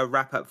do a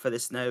wrap up for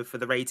this for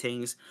the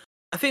ratings.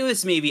 I think with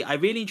this movie, I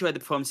really enjoyed the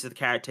performances of the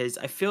characters.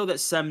 I feel that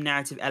some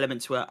narrative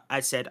elements were, as I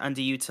said,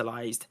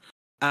 underutilized.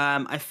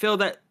 I feel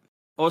that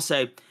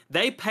also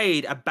they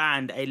paid a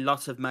band a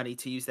lot of money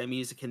to use their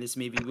music in this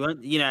movie.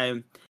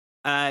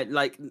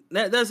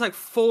 There's like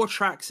 4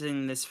 tracks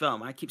in this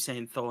film. I keep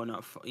saying Thor,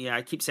 not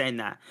I keep saying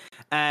that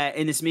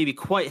in this movie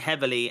quite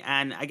heavily.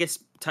 And I guess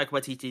Taika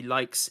Waititi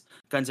likes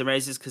Guns N'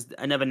 Roses because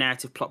another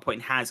narrative plot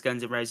point has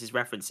Guns N' Roses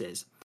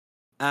references.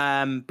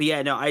 I'm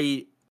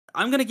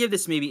gonna give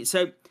this movie.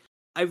 So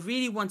I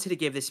really wanted to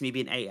give this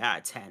movie an 8 out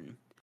of 10,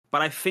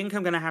 but I think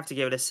I'm gonna have to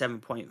give it a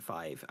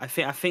 7.5. I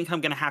think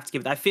I'm gonna have to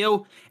give it. I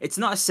feel it's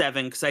not a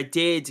 7 because I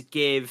did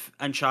give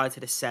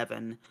Uncharted a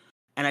 7.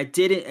 And I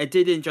did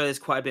enjoy this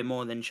quite a bit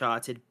more than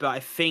Uncharted, but I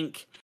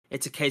think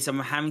it's a case of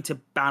I'm having to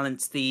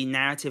balance the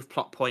narrative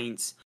plot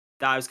points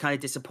that I was kind of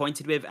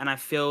disappointed with, and I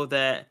feel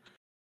that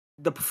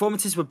the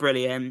performances were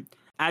brilliant.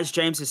 As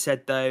James has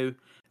said, though,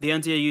 the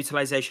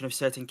underutilization of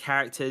certain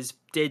characters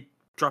did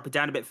drop it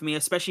down a bit for me,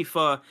 especially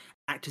for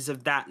actors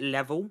of that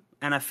level.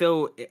 And I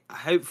feel,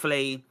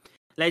 hopefully,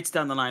 later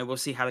down the line, we'll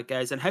see how it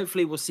goes, and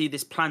hopefully we'll see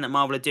this plan that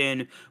Marvel are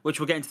doing, which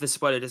we'll get into the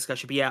spoiler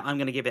discussion. But yeah, I'm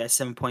going to give it a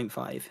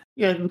 7.5.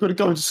 Yeah, we've got to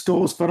go into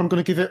scores, but I'm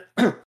going to give it.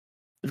 If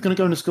we're going to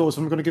go into scores,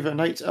 I'm going to give it an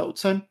 8 out of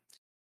 10.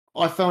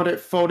 I found it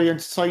thoroughly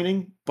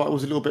entertaining, but it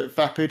was a little bit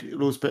vapid. It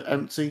was a bit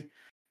empty.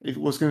 If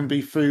it was going to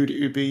be food,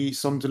 it would be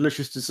some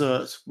delicious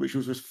dessert, which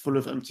was just full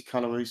of empty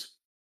calories.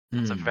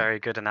 That's a very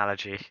good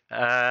analogy.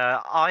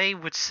 I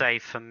would say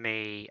for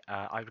me,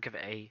 I would give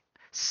it a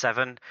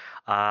 7.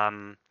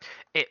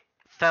 It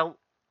felt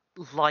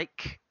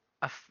like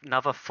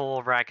another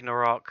Thor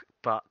Ragnarok,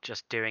 but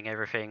just doing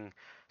everything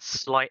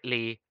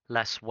slightly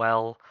less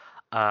well.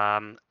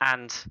 And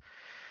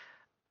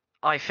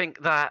I think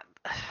that...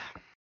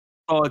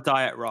 Or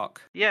Diet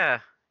Rock. Yeah,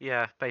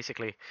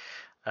 basically.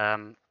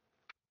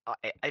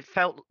 It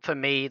felt for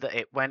me that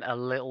it leaned a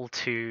little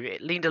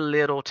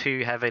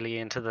too heavily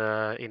into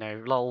the,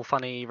 lol,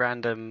 funny,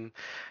 random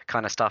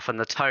kind of stuff. And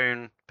the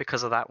tone,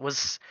 because of that,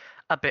 was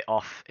a bit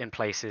off in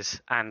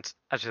places. And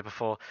as I said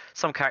before,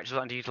 some characters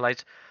were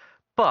underutilized.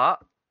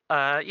 But,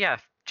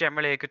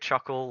 generally a good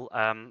chuckle.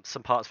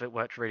 Some parts of it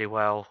worked really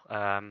well.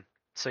 7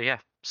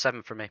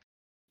 for me.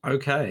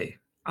 Okay.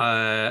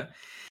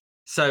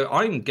 So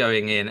I'm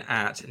going in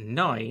at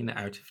 9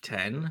 out of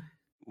 10.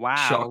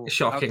 Wow.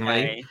 Shockingly.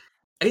 Okay.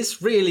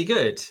 It's really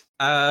good.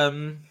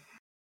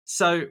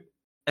 So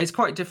it's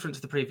quite different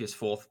to the previous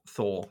Thor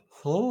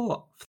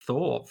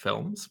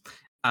films.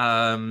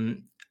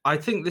 I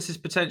think this is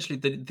potentially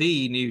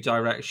the new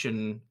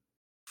direction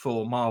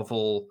for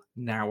Marvel,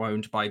 now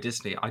owned by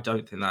Disney. I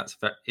don't think that's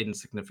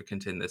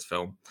insignificant in this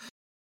film.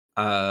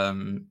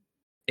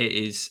 It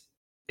is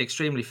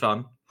extremely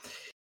fun.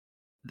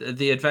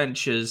 The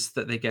adventures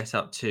that they get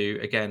up to,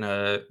 again,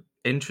 are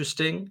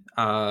interesting,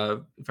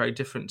 very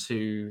different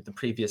to the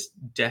previous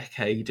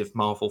decade of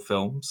Marvel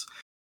films.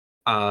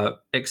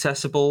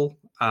 Accessible,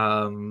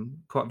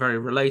 quite very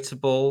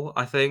relatable,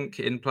 I think,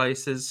 in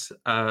places.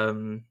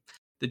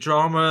 The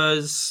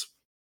drama's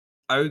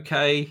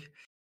okay.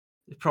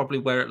 Probably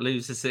where it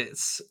loses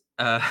its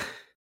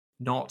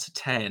not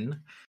 10.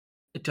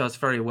 It does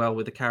very well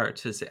with the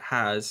characters it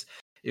has.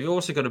 You've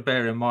also got to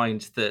bear in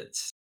mind that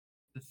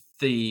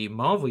the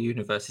Marvel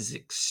universe is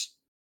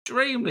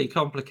extremely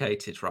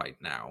complicated right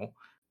now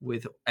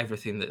with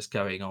everything that's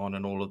going on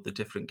and all of the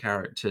different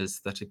characters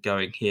that are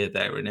going here,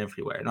 there, and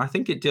everywhere. And I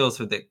think it deals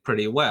with it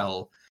pretty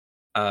well,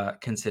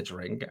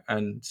 considering.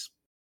 And,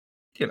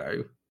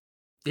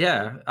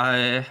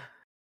 I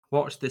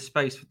watch this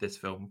space with this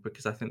film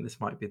because I think this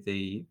might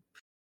be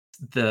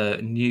the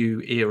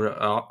new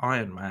era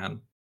Iron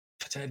Man,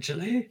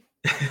 potentially.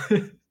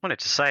 I wanted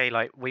to say,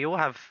 we all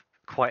have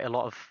quite a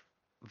lot of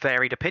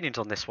varied opinions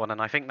on this one,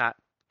 and I think that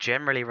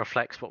generally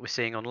reflects what we're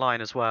seeing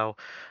online as well.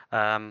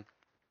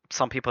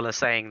 Some people are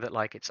saying that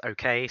it's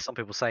okay. Some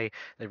people say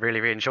they really,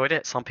 really enjoyed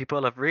it. Some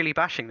people are really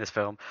bashing this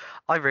film.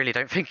 I really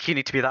don't think you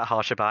need to be that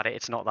harsh about it.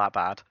 It's not that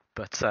bad,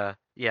 but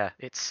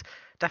it's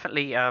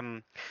definitely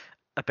a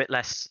bit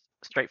less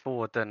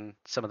straightforward than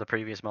some of the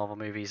previous Marvel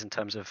movies in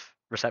terms of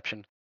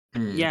reception.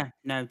 Yeah,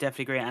 no,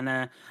 definitely agree. And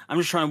I'm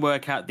just trying to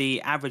work out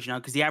the average now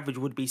because the average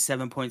would be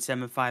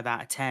 7.75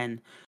 out of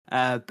 10.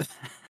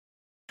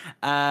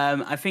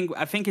 I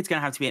think it's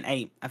gonna have to be an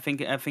 8. I think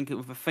we're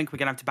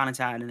gonna have to balance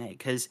out at an 8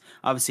 because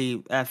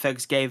obviously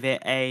Fergus gave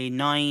it a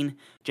 9,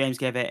 James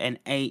gave it an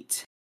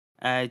 8.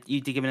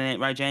 You did give it an 8,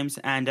 right, James?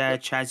 And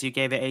Chaz, you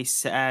gave it a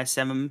 7.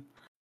 7.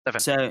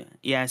 So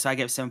so I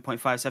gave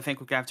 7.5. So I think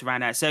we're gonna have to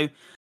round out. So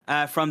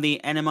from the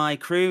NMI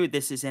crew,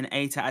 this is an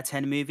 8 out of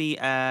 10 movie.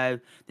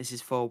 This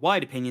is for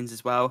wide opinions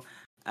as well.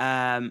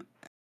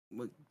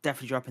 We're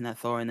definitely dropping that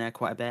Thor in there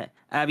quite a bit.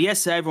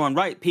 Yes, everyone,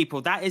 right,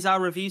 people, that is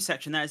our review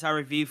section. That is our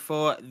review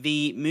for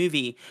the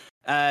movie.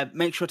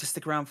 Make sure to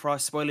stick around for our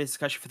spoiler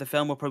discussion for the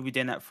film. We'll probably be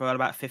doing that for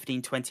about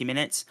 15-20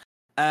 minutes.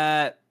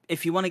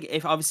 if you want to,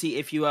 if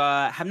you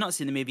have not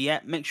seen the movie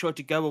yet, make sure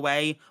to go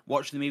away,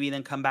 watch the movie,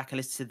 then come back and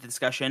listen to the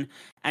discussion.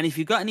 And if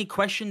you've got any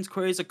questions,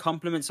 queries, or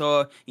compliments,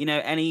 or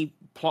any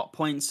plot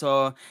points,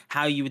 or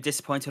how you were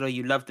disappointed or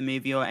you loved the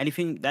movie, or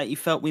anything that you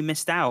felt we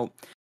missed out,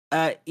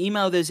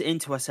 email those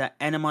into us at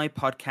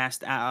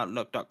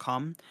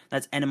nmipodcast@outlook.com.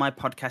 That's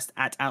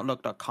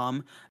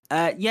nmipodcast@outlook.com.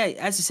 Yeah,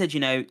 as I said,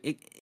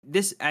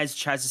 this, as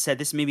Chaz has said,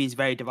 this movie is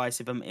very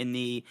divisive in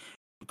the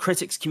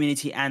critics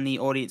community and the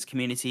audience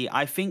community.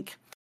 I think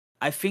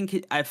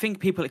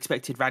people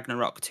expected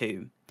Ragnarok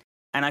too,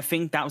 and I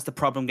think that was the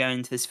problem going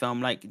into this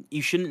film. Like,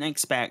 you shouldn't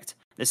expect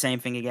the same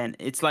thing again.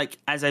 It's like,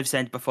 as I've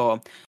said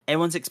before,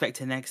 everyone's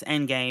expecting the next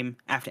Endgame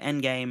after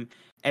Endgame.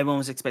 Everyone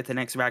was expecting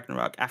the next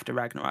Ragnarok after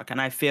Ragnarok,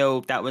 and I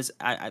feel that was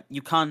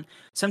you can't.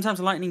 Sometimes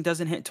lightning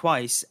doesn't hit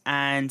twice,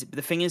 and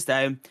the thing is,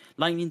 though,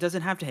 lightning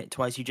doesn't have to hit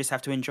twice. You just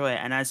have to enjoy it.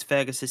 And as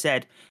Fergus has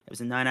said, it was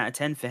a 9 out of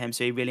 10 for him,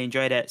 so he really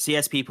enjoyed it. So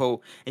yes,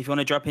 people, if you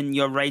want to drop in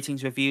your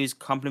ratings, reviews,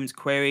 compliments,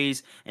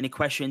 queries, any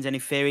questions, any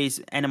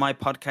theories,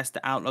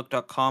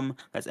 nmipodcast@outlook.com.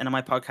 That's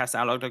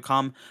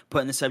nmipodcast@outlook.com.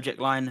 Put in the subject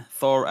line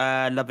Thor,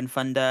 Love and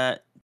Thunder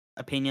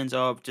opinions,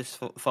 of just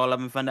Thor,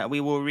 Love and Thunder. We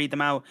will read them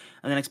out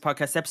on the next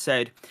podcast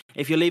episode.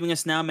 If you're leaving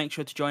us now, make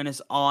sure to join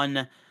us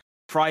on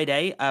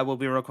Friday. We'll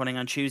be recording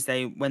on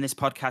Tuesday when this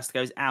podcast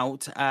goes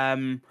out.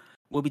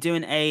 We'll be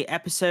doing a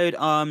episode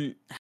on.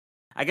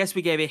 I guess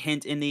we gave a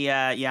hint in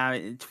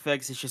the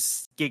Fergus is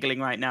just giggling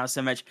right now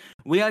so much.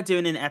 We are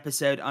doing an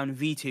episode on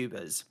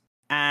VTubers,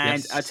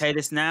 and Yes. I'll tell you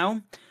this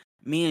now.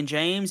 Me and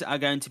James are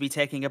going to be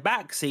taking a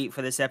back seat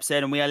for this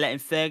episode, and we are letting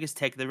Fergus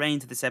take the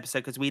reins of this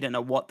episode because we don't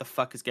know what the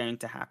fuck is going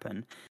to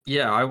happen.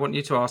 Yeah, I want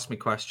you to ask me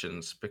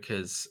questions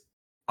because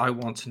I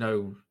want to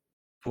know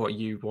what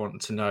you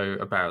want to know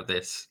about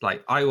this.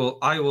 Like, I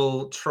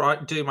will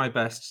do my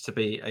best to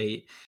be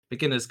a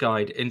beginner's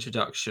guide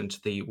introduction to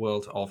the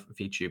world of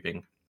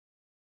VTubing.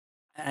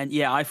 And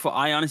yeah, I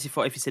honestly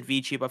thought if you said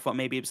VTube, I thought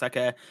maybe it was like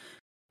a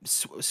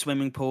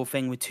swimming pool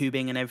thing with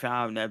tubing and everything.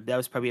 I don't know. That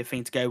was probably a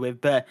thing to go with,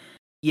 but.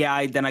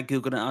 Yeah, then I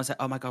Googled it and I was like,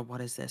 oh my God, what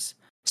is this?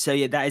 So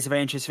yeah, that is a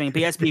very interesting thing.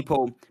 But yes,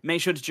 people,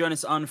 make sure to join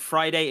us on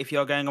Friday if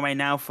you're going away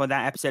now for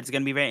that episode. It's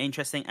going to be very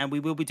interesting. And we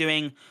will be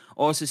doing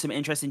also some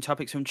interesting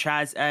topics from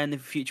Chaz in the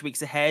future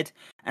weeks ahead.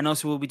 And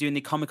also we'll be doing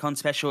the Comic-Con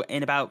special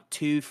in about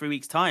 2-3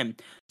 weeks' time.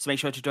 So make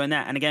sure to join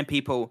that. And again,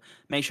 people,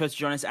 make sure to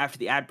join us after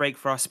the ad break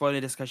for our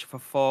spoiler discussion for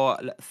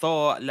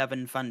Thor, Love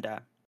and Thunder.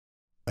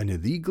 An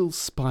illegal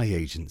spy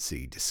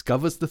agency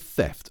discovers the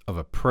theft of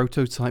a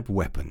prototype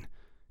weapon.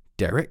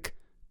 Derek,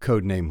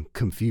 codename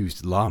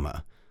Confused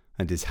Llama,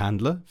 and his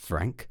handler,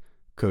 Frank,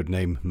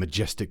 codename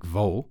Majestic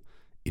Vole,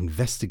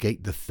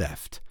 investigate the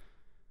theft.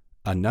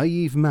 A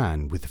naive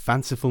man with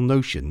fanciful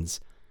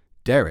notions,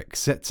 Derek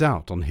sets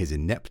out on his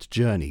inept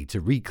journey to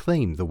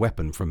reclaim the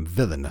weapon from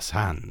villainous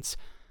hands,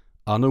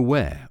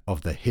 unaware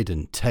of the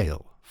hidden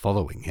tale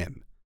following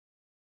him.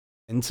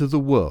 Enter the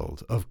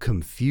world of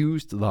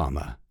Confused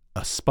Llama,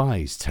 A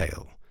Spy's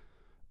Tale,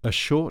 a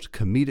short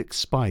comedic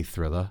spy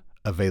thriller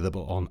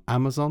available on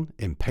Amazon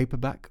in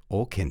paperback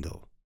or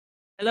Kindle.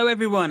 Hello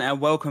everyone and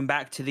welcome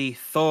back to the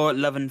Thor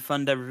Love and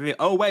Thunder review.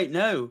 Oh wait,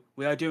 no,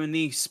 we are doing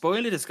the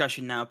spoiler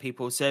discussion now,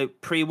 people. So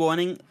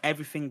pre-warning,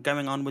 everything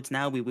going onwards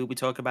now. We will be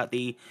talking about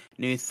the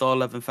new Thor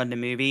Love and Thunder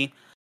movie.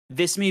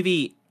 This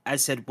movie,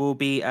 as said, will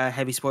be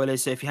heavy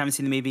spoilers. So if you haven't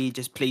seen the movie,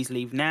 just please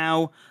leave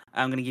now.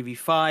 I'm going to give you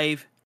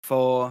 5,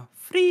 4,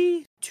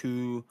 3,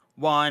 2,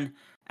 1.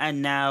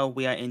 And now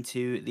we are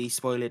into the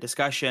spoiler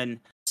discussion.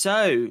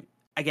 So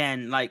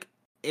again,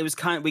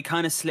 we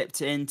kind of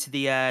slipped into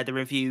the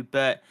review,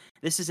 but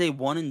this is a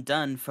one and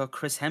done for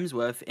Chris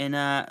Hemsworth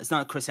it's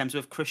not Chris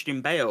Hemsworth,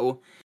 Christian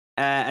Bale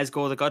as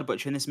Gore the God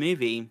Butcher in this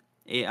movie.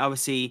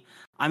 Obviously,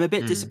 I'm a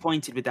bit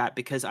disappointed with that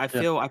because I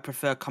feel I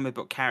prefer comic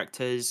book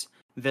characters,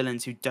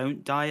 villains who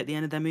don't die at the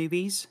end of their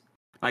movies.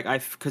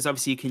 Because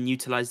obviously you can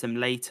utilize them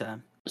later.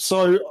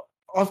 So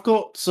I've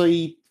got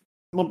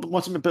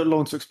might take a bit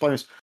long to explain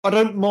this. I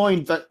don't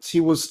mind that he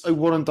was a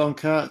one and done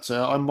character.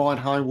 I mind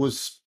how he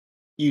was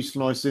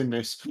utilised in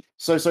this.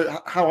 So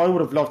how I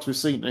would have loved to have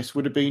seen this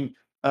would have been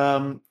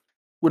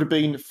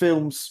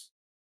films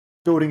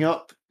building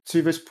up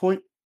to this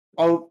point.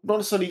 Not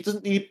necessarily,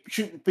 it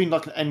shouldn't have been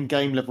like an end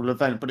game level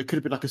event, but it could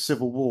have been like a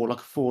Civil War, like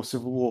a Thor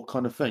Civil War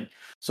kind of thing.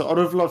 So I'd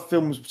have loved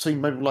films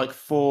between maybe like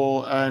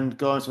Thor and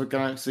Guardians of the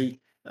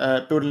Galaxy,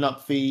 building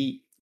up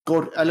the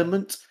God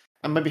element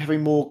and maybe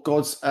having more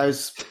gods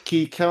as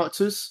key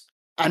characters.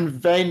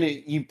 And then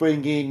you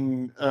bring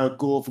in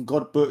Gore from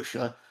God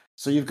Butcher.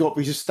 So you've got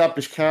these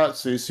established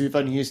characters who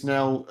then he is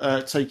now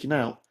taken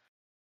out.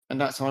 And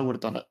that's how I would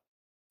have done it.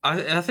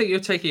 I think you're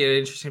taking an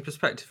interesting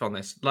perspective on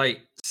this.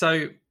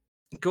 So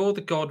Gore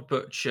the God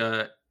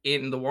Butcher,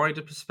 in the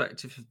wider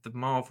perspective of the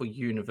Marvel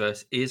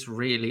Universe, is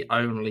really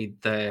only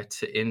there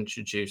to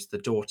introduce the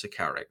daughter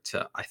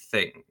character, I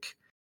think.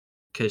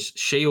 Because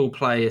she will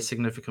play a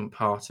significant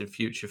part in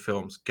future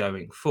films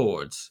going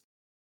forwards.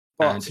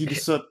 But And he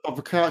deserves. But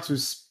the character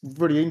is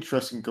really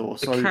interesting, Gore.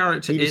 the So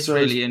character he is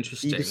deserves, really he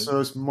interesting.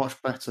 deserves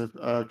much better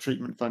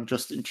treatment than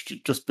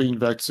just being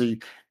there to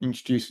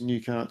introduce a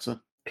new character.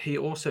 He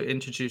also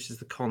introduces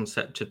the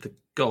concept of the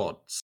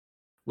gods,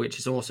 which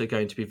is also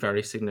going to be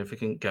very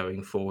significant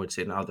going forwards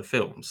in other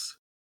films.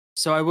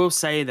 So I will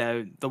say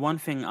though, the one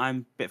thing I'm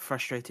a bit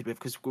frustrated with,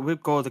 because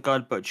with Gore the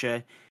God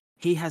Butcher,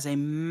 he has a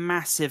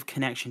massive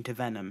connection to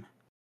Venom,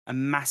 a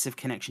massive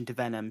connection to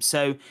Venom.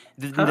 So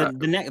the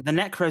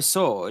Necro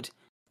sword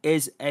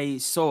is a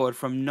sword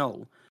from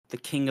Null, the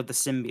king of the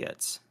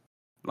symbiotes.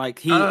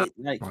 Like My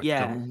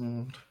yeah,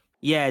 God.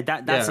 yeah.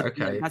 That's Yeah,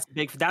 okay. that's a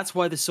big. That's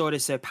why the sword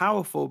is so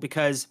powerful,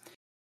 because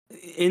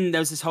there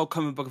was this whole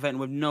comic book event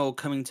with Null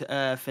coming to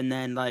Earth and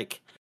then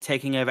like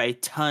taking over a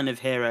ton of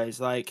heroes,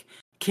 like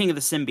King of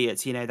the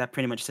Symbiotes. You know, that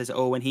pretty much says it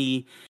all. When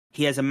he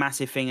has a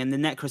massive thing, and the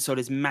Necrosword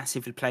is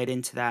massively played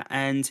into that.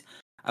 And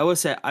I will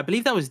say, I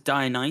believe that was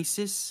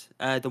Dionysus,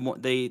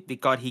 the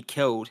god he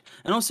killed,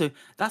 and also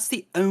that's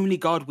the only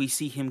god we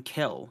see him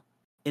kill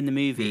in the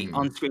movie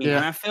on screen. Yeah.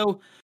 And I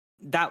feel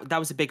that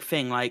was a big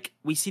thing. Like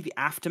we see the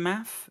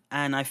aftermath,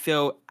 and I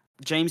feel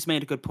James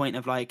made a good point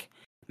of like,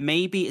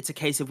 maybe it's a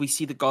case of we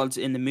see the gods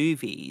in the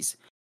movies,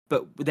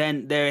 but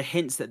then there are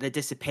hints that they're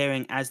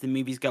disappearing as the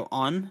movies go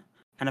on.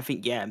 And I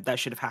think, yeah, that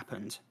should have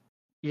happened.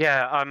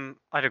 Yeah,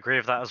 I'd agree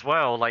with that as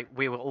well. Like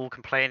we were all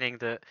complaining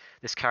that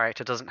this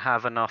character doesn't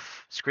have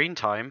enough screen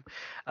time.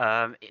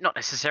 Not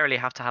necessarily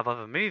have to have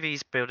other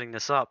movies building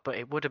this up, but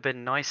it would have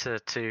been nicer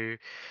to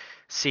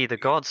see the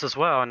gods as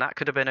well, and that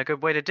could have been a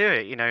good way to do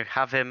it. You know,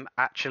 have him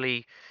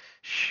actually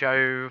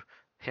show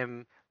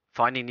him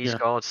finding these Yeah.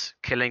 gods,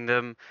 killing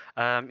them.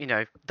 You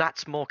know,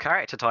 that's more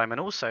character time,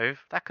 and also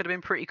that could have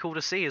been pretty cool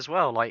to see as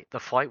well. Like the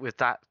fight with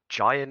that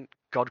giant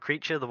god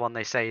creature, the one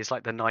they say is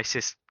like the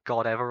nicest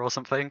god ever or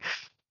something.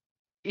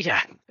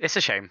 Yeah, it's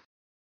a shame.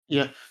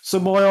 Yeah. So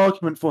my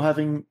argument for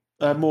having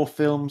more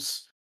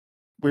films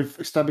with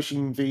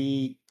establishing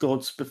the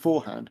gods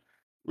beforehand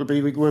would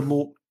be we're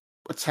more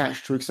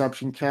attached to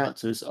establishing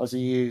characters as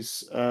he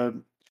is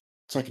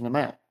taking them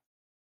out.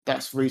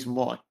 That's the reason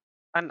why.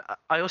 And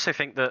I also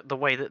think that the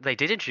way that they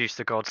did introduce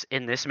the gods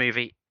in this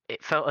movie,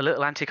 it felt a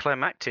little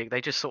anticlimactic.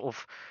 They just sort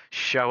of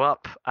show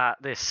up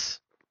at this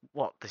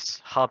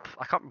hub.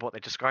 I can't remember what they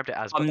described it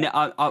as. But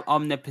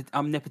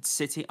Omnipotent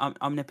city.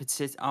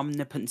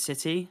 Omnipotent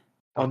city.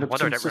 why don't I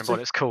Omnipotent don't remember what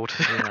City? it's called.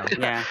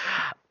 Yeah.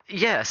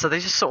 Yeah, so they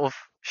just sort of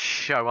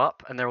show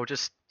up and they're all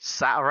just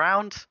sat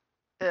around.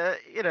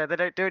 You know, they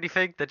don't do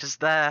anything. They're just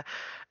there.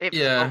 It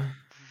felt Yeah.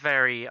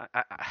 very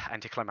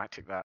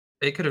anticlimactic. That.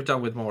 It could have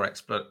done with more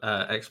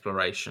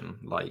exploration.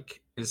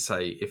 Like,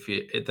 say,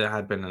 if there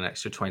had been an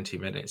extra 20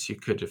 minutes, you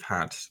could have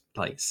had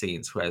like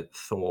scenes where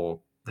Thor,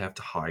 they have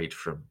to hide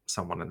from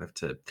someone and they have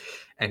to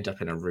end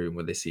up in a room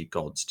where they see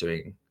gods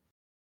doing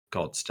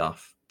god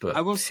stuff. But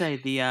I will say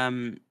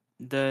the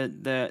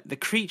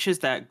creatures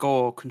that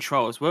Gore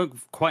controls were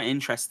quite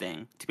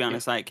interesting, to be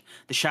honest. Like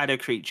the shadow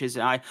creatures,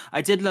 I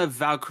did love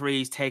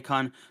Valkyrie's take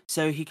on.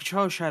 So he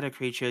controls shadow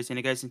creatures and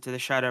he goes into the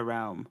shadow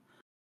realm.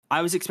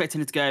 I was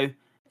expecting it to go.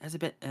 That's a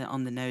bit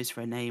on the nose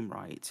for a name,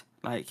 right?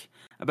 Like,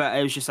 but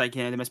it was just like,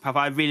 you know, the most powerful.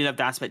 I really love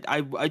that aspect.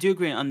 I do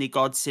agree on the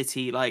God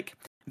City, like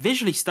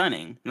visually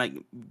stunning,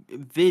 and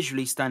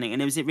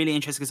it was really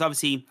interesting because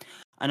obviously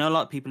I know a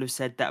lot of people have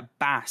said that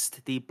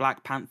Bast, the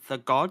Black Panther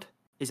god,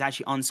 is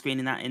actually on screen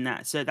in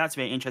that. So that's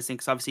very interesting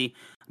because obviously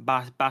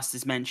Bast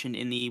is mentioned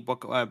in the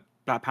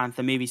Black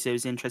Panther movie, so it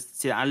was interesting to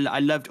see that. I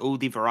loved all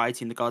the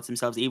variety in the gods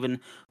themselves.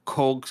 Even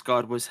Korg's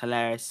god was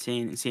hilarious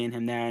seeing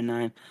him there,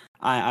 and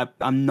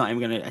I'm not even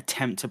going to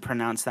attempt to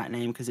pronounce that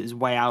name because it was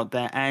way out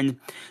there. And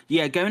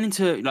yeah, going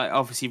into like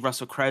obviously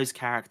Russell Crowe's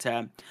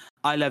character,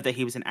 I love that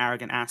he was an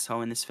arrogant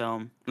asshole in this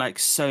film, like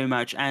so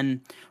much.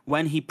 And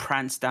when he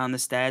pranced down the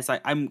stairs,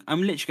 like I'm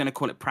literally going to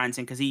call it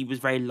prancing because he was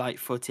very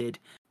light-footed.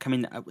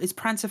 Coming, is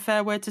prance a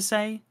fair word to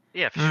say?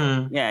 Yeah, for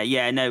sure.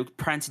 Yeah, no,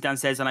 prancing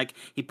downstairs and like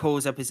he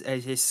pulls up his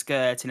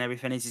skirt and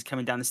everything as he's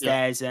coming down the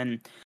stairs and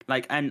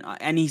like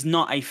and he's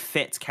not a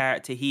fit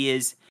character.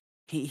 He's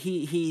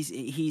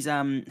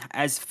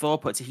as Thor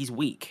puts it, he's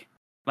weak.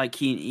 Like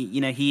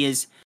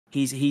he's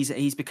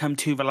become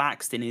too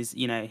relaxed in his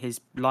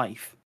his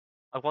life.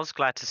 I was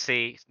glad to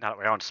see, now that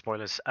we're on to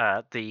spoilers,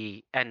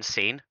 the end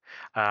scene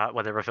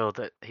where they revealed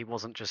that he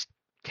wasn't just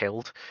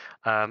killed,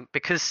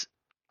 because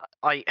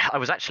I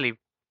was actually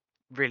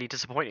really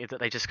disappointed that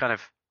they just kind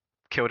of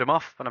killed him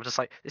off, and I'm just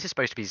like, this is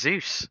supposed to be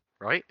Zeus,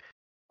 right?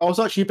 I was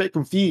actually a bit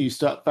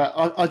confused at that.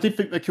 I did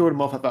think they killed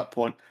him off at that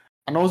point,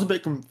 and I was a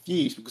bit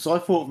confused because I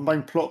thought the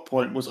main plot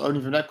point was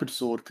only the Necrod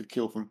sword could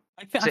kill them.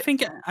 I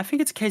think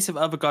it's a case of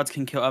other gods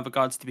can kill other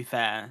gods. To be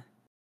fair.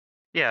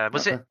 Yeah,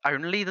 was Okay. it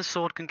only the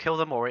sword can kill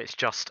them, or it's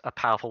just a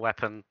powerful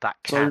weapon that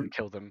can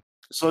kill them?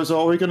 So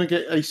are we going to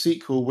get a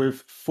sequel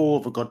with Thor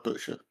the God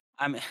Butcher?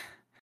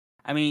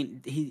 I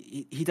mean,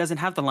 he doesn't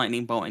have the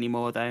lightning bolt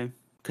anymore though,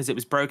 because it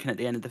was broken at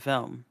the end of the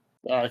film.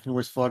 I can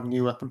always find a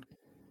new weapon.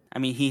 I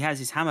mean, he has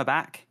his hammer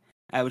back,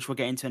 which we'll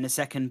get into in a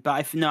second.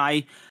 But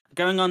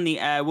going on the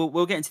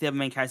we'll get into the other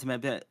main character,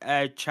 but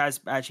Chaz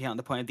actually hit on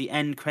the point of the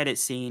end credit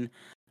scene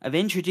of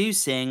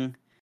introducing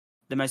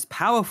the most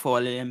powerful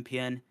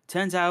Olympian.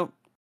 Turns out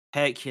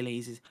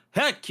Hercules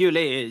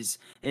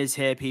is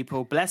here,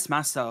 people. Bless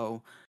my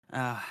soul.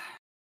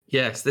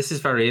 Yes, this is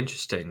very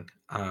interesting.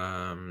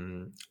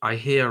 I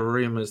hear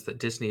rumors that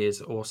Disney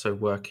is also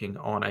working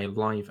on a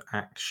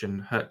live-action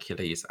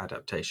Hercules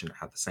adaptation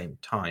at the same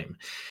time.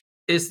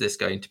 Is this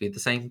going to be the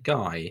same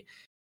guy?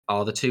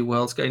 Are the two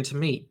worlds going to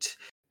meet?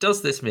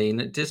 Does this mean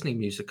that Disney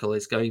musical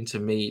is going to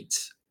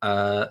meet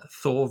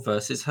Thor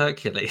versus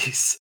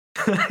Hercules?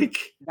 That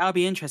would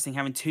be interesting,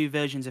 having two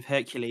versions of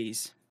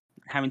Hercules.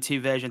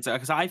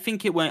 Because I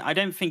think it won't. I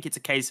don't think it's a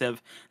case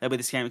of they'll be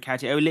the same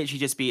character. It will literally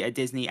just be a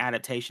Disney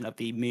adaptation of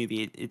the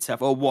movie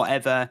itself, or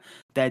whatever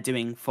they're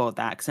doing for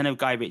that. Because I know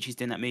Guy Ritchie's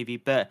doing that movie,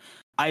 but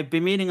I've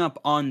been reading up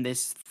on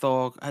this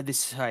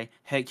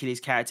Hercules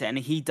character, and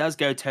he does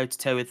go toe to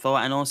toe with Thor.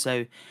 And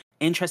also,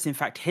 interesting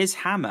fact, his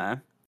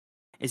hammer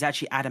is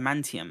actually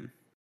adamantium,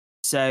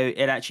 so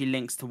it actually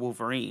links to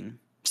Wolverine.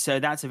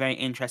 So that's a very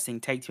interesting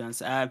take, to be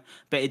honest.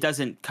 But it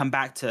doesn't come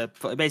back to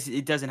basically.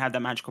 It doesn't have that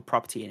magical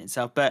property in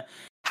itself. But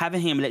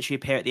having him literally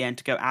appear at the end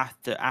to go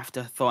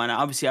after Thor, and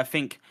obviously I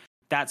think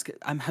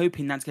I'm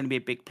hoping that's going to be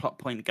a big plot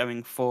point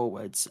going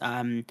forwards,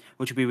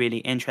 which will be really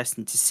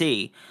interesting to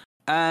see.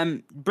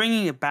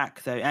 Bringing it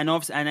back though, and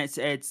obviously, and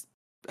it's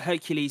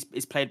Hercules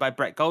is played by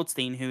Brett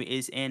Goldstein, who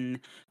is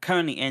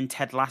currently in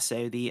Ted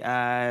Lasso,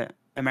 the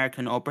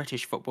American or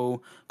British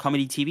football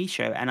comedy TV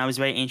show, and I was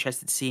very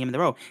interested to see him in the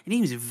role. And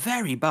he was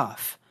very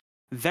buff.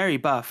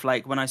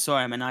 Like when I saw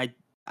him, and I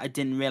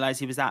didn't realize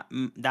he was that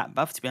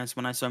buff, to be honest.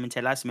 When I saw him in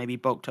Ted Lasso, maybe he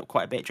bulked up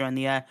quite a bit during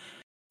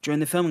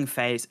the filming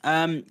phase.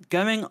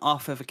 Going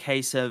off of a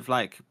case of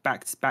like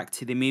back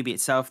to the movie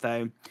itself,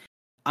 though,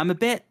 I'm a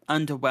bit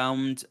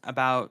underwhelmed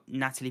about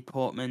Natalie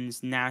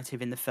Portman's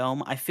narrative in the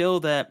film. I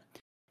feel that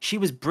she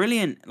was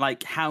brilliant,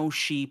 like how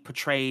she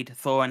portrayed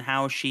Thor and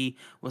how she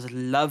was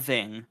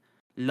loving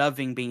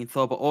being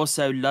Thor, but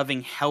also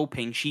loving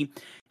helping. She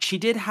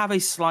did have a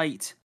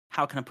slight,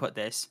 how can I put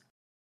this?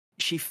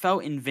 She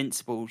felt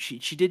invincible.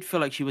 She did feel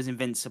like she was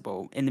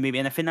invincible in the movie,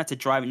 and I think that's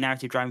a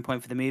narrative driving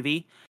point for the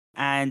movie.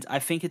 And I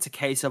think it's a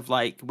case of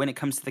like when it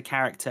comes to the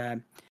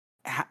character,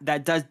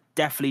 that does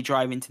definitely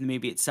drive into the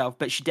movie itself.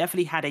 But she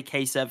definitely had a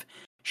case of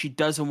she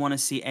doesn't want to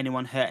see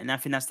anyone hurt, and I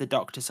think that's the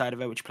Doctor side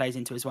of it, which plays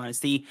into it as well. It's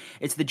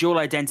the dual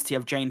identity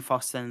of Jane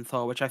Foster and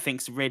Thor, which I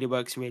think really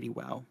works really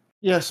well.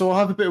 Yeah, so I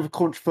have a bit of a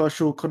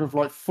controversial kind of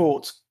like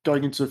thought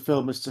going into the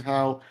film as to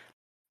how,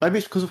 maybe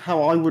it's because of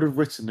how I would have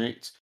written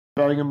it,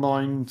 bearing in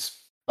mind,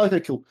 okay,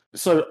 cool.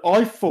 So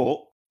I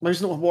thought, maybe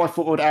it's not what I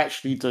thought I would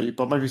actually do,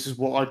 but maybe this is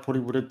what I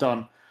probably would have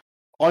done.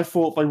 I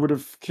thought they would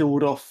have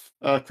killed off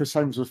Chris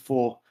Hemsworth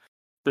for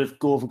with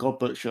Gore the God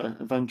Butcher,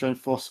 and then Jane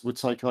Foster would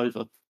take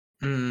over.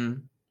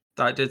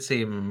 That did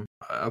seem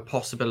a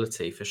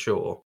possibility for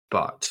sure,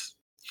 but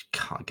you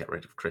can't get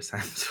rid of Chris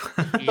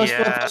Hemsworth.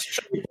 That's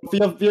true.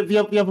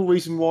 The other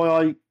reason why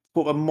I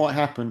thought that might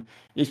happen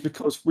is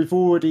because we've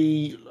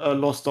already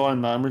lost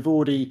Iron Man, we've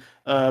already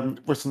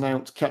written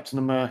out Captain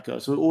America,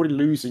 so we're already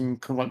losing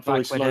kind of like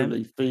very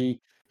slowly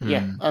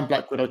and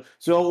Black Widow.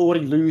 So we're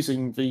already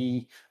losing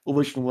the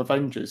original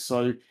Avengers.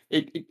 So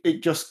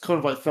it just kind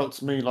of like felt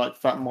to me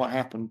like that might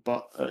happen,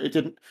 but it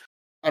didn't.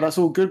 And that's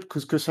all good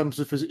because Chris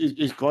Hemsworth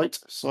is great,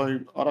 so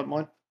I don't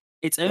mind.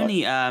 It's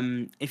only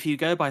if you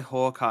go by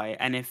Hawkeye,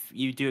 and if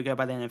you do go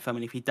by the end of the film,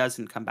 and if he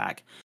doesn't come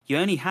back, you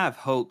only have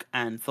Hulk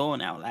and Thor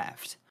now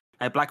left.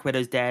 Like Black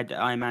Widow's dead,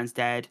 Iron Man's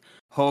dead.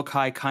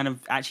 Hawkeye kind of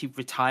actually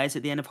retires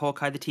at the end of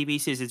Hawkeye, the TV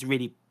series. It's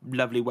really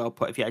lovely, well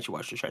put. If you actually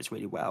watch the show, it's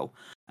really well.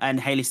 And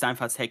Haley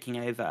Steinfeld's taking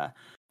over.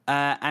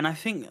 And I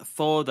think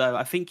Thor, though,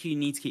 I think you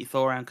need to keep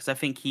Thor around because I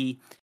think he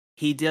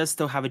does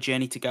still have a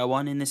journey to go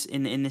on in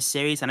this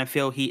series, and I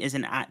feel he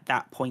isn't at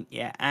that point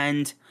yet.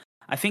 And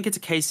I think it's a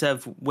case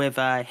of with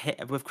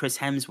Chris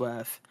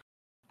Hemsworth,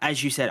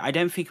 as you said, I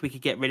don't think we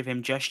could get rid of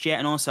him just yet.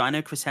 And also, I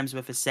know Chris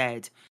Hemsworth has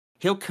said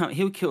he'll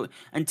kill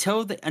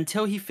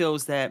until he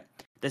feels that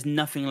there's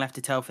nothing left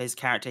to tell for his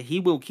character. He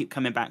will keep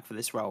coming back for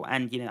this role,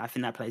 and I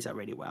think that plays out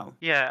really well.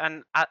 Yeah,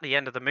 and at the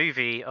end of the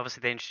movie,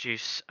 obviously they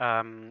introduce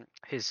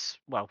his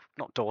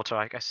not daughter,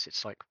 I guess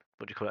it's like,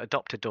 what do you call it,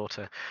 adopted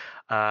daughter,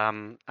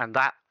 and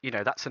that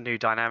that's a new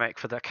dynamic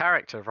for the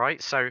character,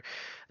 right? So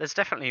there's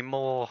definitely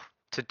more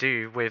to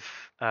do with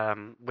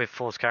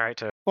Thor's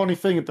character. Funny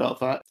thing about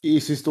that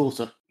is his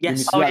daughter.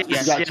 Yes,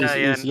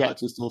 the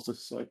actor's daughter.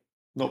 So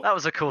that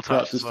was a cool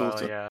touch as well.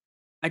 Yeah.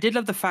 I did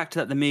love the fact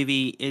that the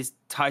movie is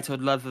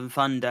titled Love and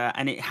Thunder,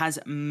 and it has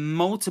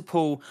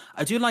multiple.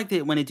 I do like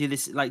that when they do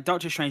this, like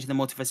Doctor Strange and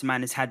the Multiverse of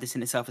Madness had this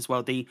in itself as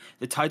well. The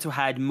title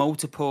had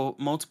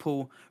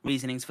multiple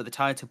reasonings for the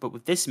title, but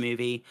with this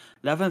movie,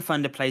 Love and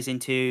Thunder plays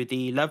into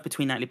the love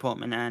between Natalie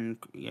Portman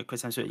and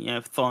Chris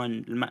Hemsworth, Thor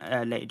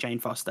and later Jane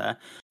Foster.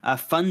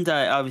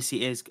 Thunder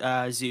obviously is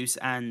Zeus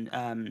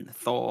and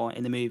Thor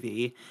in the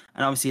movie,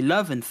 and obviously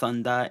Love and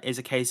Thunder is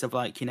a case of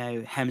like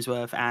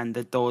Hemsworth and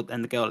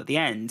the girl at the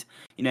end.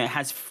 It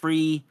has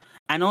three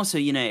And also,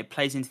 you know, it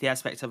plays into the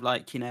aspect of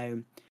like, you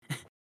know,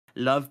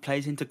 love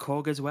plays into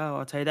Korg as well.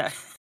 I'll tell you that.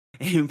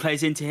 It even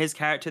plays into his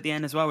character at the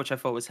end as well, which I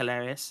thought was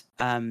hilarious.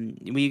 Were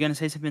you going to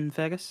say something,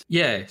 Fergus?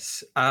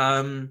 Yes.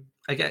 I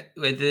get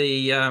with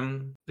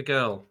the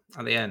girl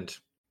at the end.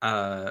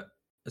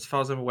 As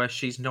far as I'm aware,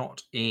 she's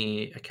not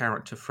a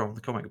character from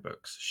the comic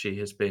books. She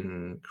has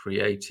been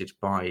created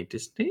by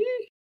Disney.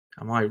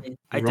 Am I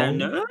I wrong? don't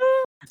know.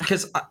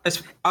 Because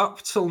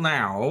up till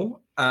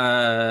now,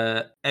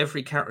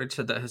 every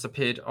character that has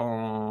appeared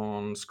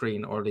on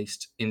screen, or at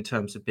least in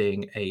terms of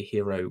being a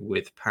hero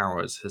with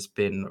powers, has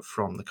been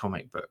from the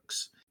comic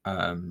books.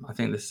 I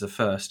think this is the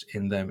first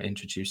in them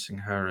introducing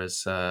her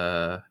as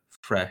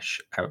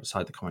fresh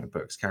outside the comic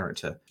books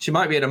character. She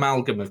might be an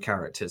amalgam of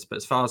characters, but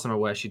as far as I'm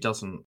aware, she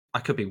doesn't. I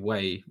could be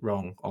way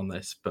wrong on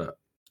this, but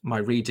my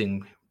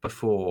reading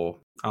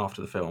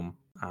after the film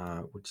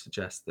would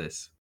suggest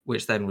this,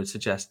 which then would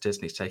suggest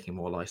Disney's taking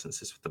more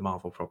licenses with the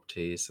Marvel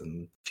properties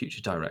and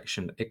future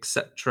direction,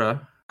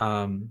 etc.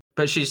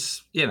 But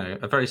she's, you know,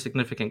 a very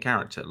significant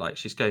character. Like,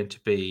 she's going to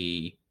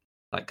be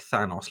like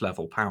Thanos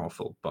level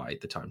powerful by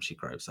the time she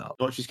grows up.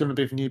 Like she's going to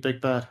be the new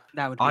big bad.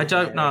 That would be I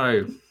don't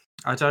hilarious. know.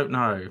 I don't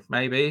know.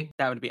 Maybe.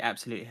 That would be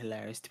absolutely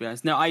hilarious, to be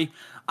honest. No,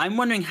 I'm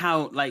wondering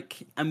how,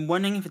 like, I'm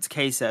wondering if it's a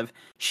case of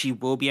she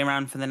will be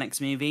around for the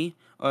next movie,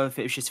 or if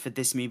it was just for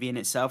this movie in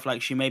itself.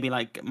 Like, she maybe,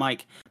 like,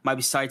 might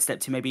be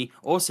sidestepped to maybe.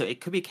 Also,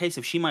 it could be a case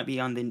of she might be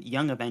on the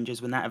Young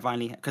Avengers when that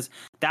finally, because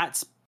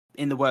that's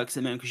in the works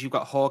at the moment. Because you've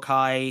got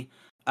Hawkeye,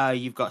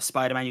 you've got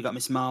Spider-Man, you've got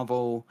Miss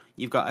Marvel,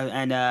 you've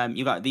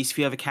got these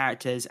few other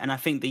characters, and I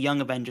think the Young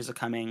Avengers are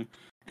coming,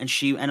 and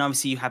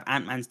obviously you have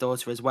Ant-Man's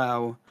daughter as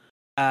well.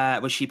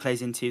 Which she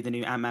plays into the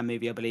new Ant-Man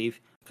movie, I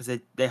believe, because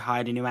they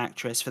hired a new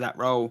actress for that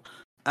role.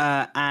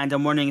 And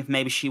I'm wondering if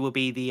maybe she will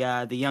be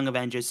the Young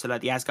Avengers, so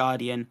like the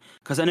Asgardian,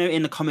 because I know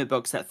in the comic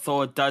books that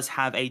Thor does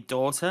have a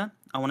daughter.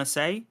 I want to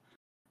say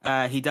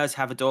he does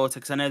have a daughter,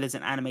 because I know there's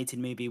an animated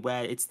movie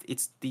where it's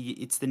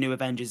the new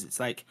Avengers. It's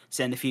like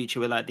set in the future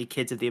with like the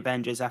kids of the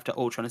Avengers after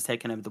Ultron has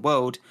taken over the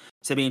world.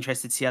 So I'd be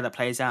interested to see how that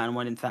plays out, and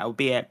wondering if that will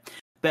be it.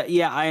 But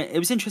yeah, it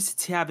was interesting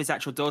to have his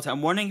actual daughter.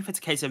 I'm wondering if it's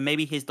a case of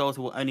maybe his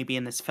daughter will only be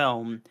in this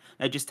film,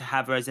 just to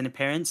have her as an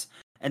appearance,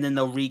 and then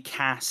they'll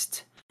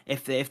recast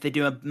if they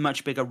do a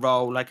much bigger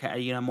role, like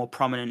a more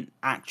prominent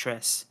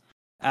actress.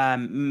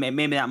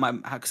 Maybe that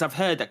might, because I've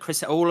heard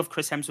that all of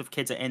Chris Hemsworth's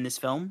kids are in this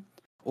film,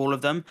 all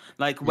of them.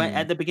 Like when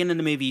at the beginning of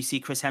the movie, you see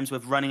Chris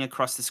Hemsworth running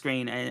across the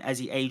screen, and as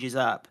he ages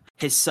up,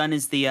 his son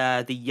is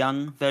the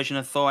young version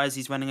of Thor as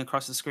he's running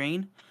across the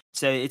screen.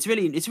 So it's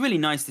really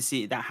nice to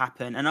see that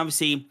happen, and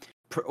obviously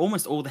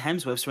almost all the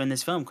Hemsworths are in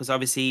this film, because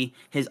obviously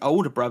his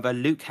older brother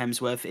Luke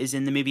Hemsworth is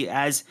in the movie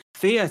as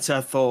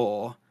Theatre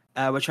Thor,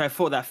 which I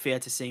thought that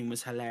theatre scene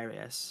was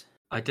hilarious.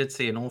 I did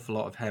see an awful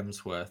lot of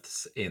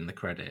Hemsworths in the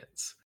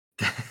credits.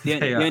 The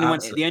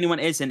only one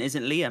isn't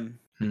Liam.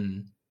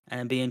 And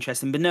it'd be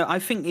interesting, but no, I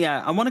think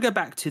I want to go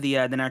back to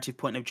the narrative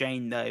point of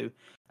Jane though.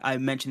 I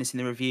mentioned this in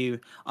the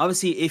review.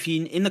 Obviously, if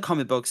you in the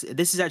comic books,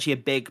 this is actually a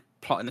big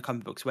plot in the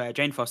comic books where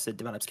Jane Foster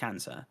develops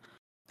cancer.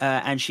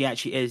 And she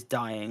actually is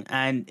dying,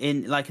 and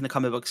in the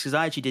comic books, because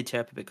I actually did tear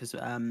up a bit, because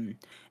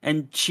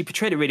and she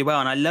portrayed it really well,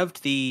 and I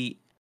loved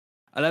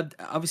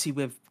obviously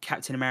with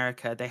Captain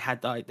America, they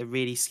had like the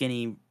really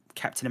skinny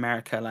Captain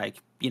America,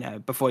 like, you know,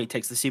 before he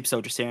takes the super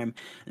soldier serum,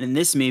 and in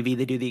this movie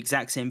they do the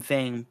exact same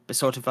thing, but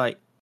sort of like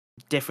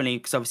differently,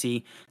 because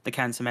obviously the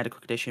cancer medical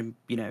condition,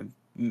 you know,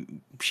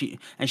 she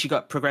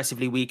got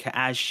progressively weaker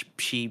as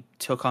she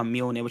took on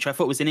Mjolnir, which I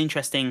thought was an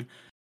interesting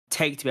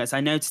take, to be honest.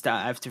 I noticed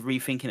that after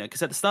rethinking it,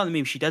 because at the start of the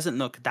movie she doesn't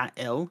look that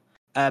ill,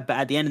 but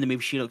at the end of the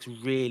movie she looks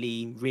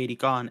really, really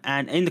gone.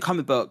 And in the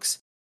comic books,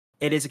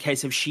 it is a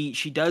case of she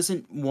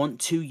doesn't want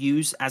to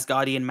use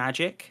Asgardian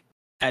magic.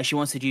 She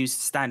wants to use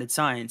standard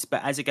science,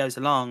 but as it goes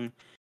along,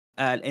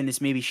 in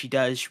this movie she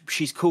does.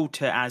 She's called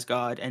to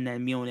Asgard, and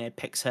then Mjolnir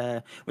picks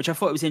her, which I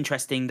thought was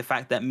interesting. The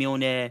fact that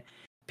Mjolnir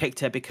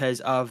picked her because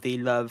of the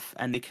love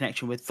and the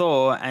connection with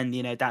Thor, and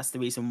you know that's the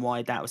reason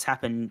why that was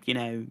happened. You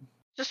know.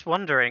 Just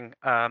wondering,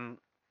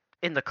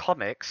 in the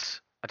comics,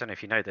 I don't know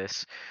if you know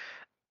this,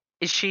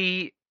 has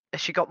she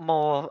got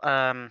more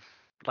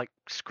like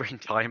screen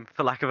time,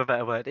 for lack of a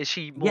better word? Is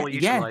she more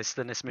utilized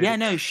than this movie? Yeah,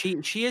 no, she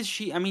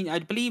is. I mean, I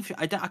believe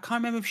I can't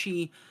remember if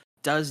she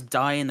does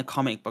die in the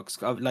comic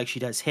books like she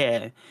does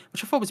here,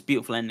 which I thought was a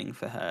beautiful ending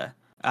for her.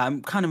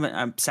 I'm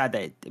sad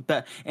that,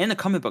 but in the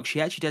comic book,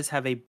 she actually does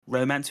have a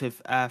romance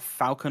with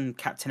Falcon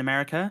Captain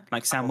America,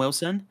 like Sam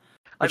Wilson.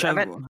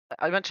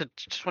 I meant to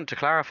just want to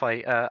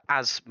clarify,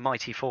 as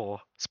Mighty Thor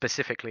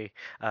specifically,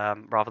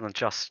 rather than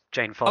just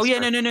Jane Foster. Oh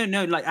yeah,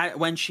 no. Like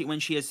when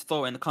she is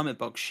Thor in the comic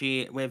book,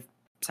 she with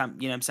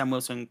Sam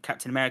Wilson,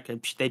 Captain America,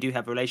 they do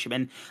have a relationship,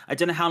 and I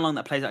don't know how long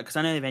that plays out, because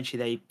I know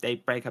eventually they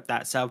break up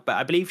that self, but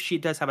I believe she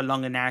does have a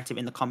longer narrative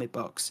in the comic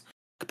books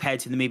compared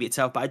to the movie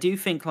itself. But I do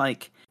think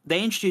like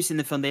they introduce in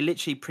the film, they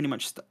literally pretty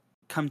much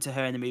come to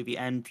her in the movie,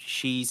 and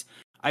she's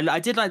I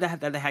did like that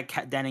they had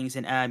Kat Dennings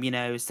and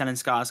Stellan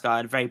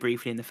Skarsgård very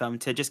briefly in the film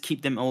to just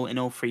keep them all in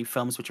all three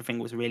films, which I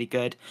think was really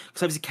good.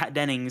 Because obviously Kat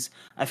Dennings,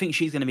 I think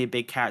she's going to be a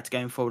big character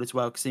going forward as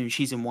well. Because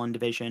she's in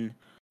WandaVision,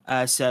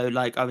 so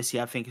like obviously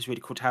I think it's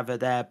really cool to have her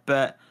there.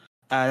 But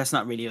that's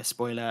not really a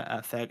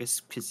spoiler, Fergus,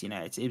 because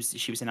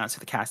she was announced for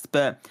the cast.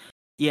 But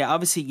yeah,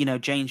 obviously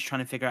Jane's trying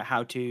to figure out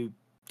how to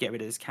get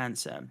rid of this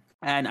cancer,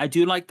 and I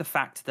do like the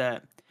fact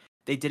that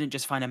they didn't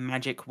just find a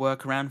magic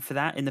workaround for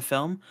that in the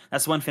film.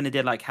 That's one thing they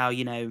did, like how,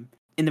 in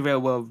the real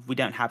world, we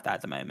don't have that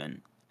at the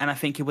moment. And I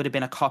think it would have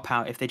been a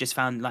cop-out if they just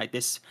found like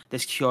this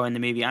cure in the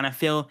movie. And I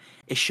feel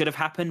it should have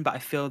happened, but I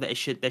feel that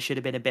there should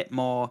have been a bit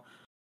more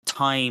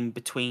time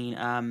between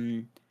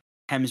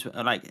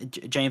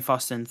Jane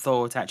Foster and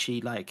Thor to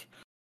actually like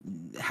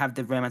have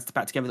the romance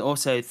back together.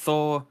 Also,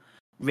 Thor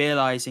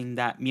realizing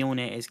that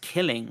Mjolnir is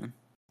killing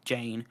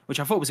Jane, which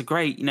I thought was a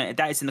great,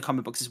 that is in the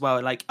comic books as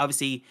well. Like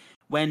obviously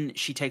when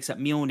she takes up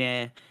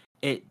Mjolnir,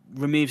 it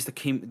removes the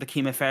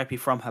chemotherapy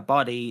from her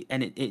body,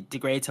 and it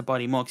degrades her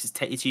body more because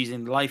it's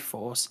using the life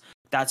force.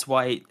 That's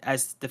why,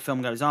 as the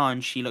film goes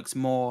on, she looks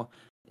more.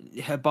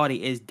 Her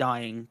body is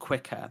dying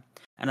quicker,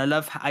 and I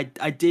love. I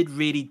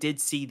did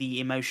see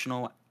the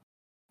emotional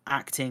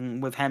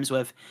acting with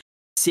Hemsworth,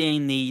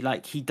 seeing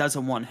he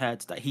doesn't want her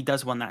to die. He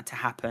does want that to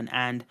happen,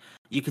 and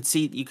you could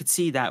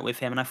see that with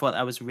him, and I thought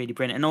that was really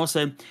brilliant. And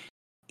also,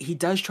 he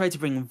does try to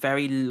bring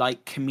very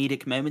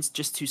comedic moments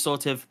just to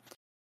sort of,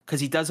 because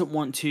he doesn't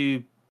want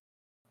to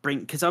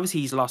bring, because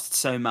obviously he's lost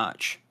so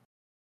much.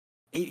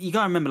 You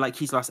gotta remember,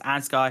 he's lost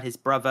Asgard, his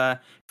brother,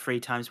 3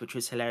 times, which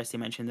was hilariously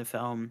mentioned in the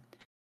film.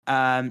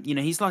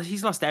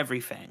 He's lost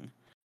everything,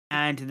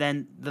 and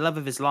then the love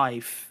of his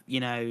life,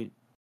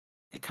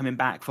 coming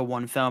back for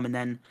one film, and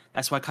then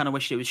that's why I kind of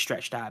wish it was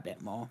stretched out a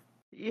bit more.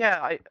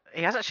 Yeah,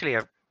 he has actually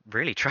a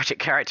really tragic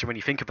character when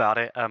you think about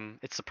it.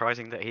 It's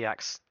surprising that he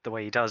acts the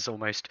way he does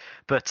almost.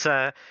 But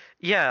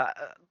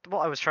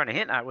what I was trying to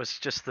hint at was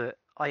just that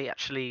I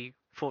actually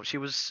thought she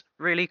was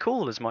really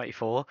cool as Mighty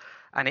Thor,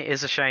 and it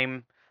is a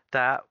shame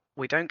that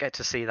we don't get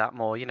to see that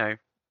more.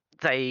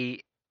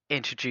 They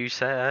introduce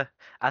her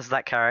as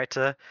that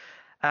character,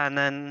 and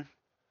then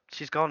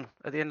she's gone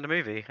at the end of the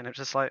movie, and it's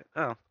just like,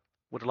 oh,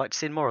 would have liked to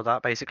see more of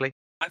that, basically.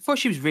 I thought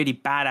she was really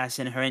badass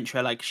in her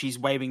intro, like she's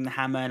waving the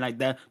hammer and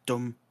the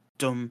dum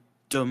dum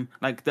dum,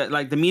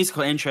 the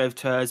musical intro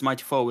to her as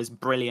Mighty Thor was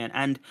brilliant.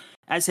 And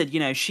as I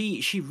said,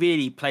 she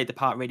really played the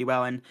part really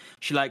well, and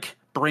she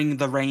bring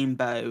the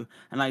rainbow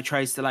and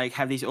tries to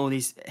have all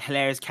these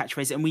hilarious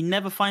catchphrases, and we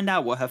never find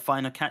out what her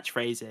final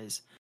catchphrase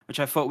is, which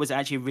I thought was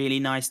actually a really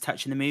nice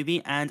touch in the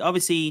movie. And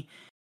obviously,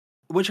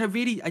 which I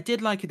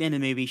did like at the end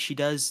of the movie, she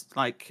does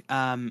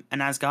an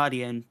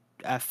Asgardian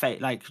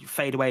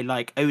fade away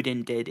like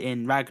Odin did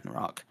in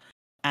Ragnarok,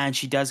 and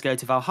she does go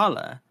to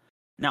Valhalla.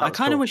 Now I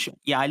kind of wish,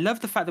 I love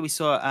the fact that we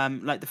saw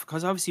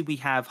because obviously we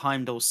have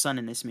Heimdall's son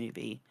in this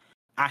movie,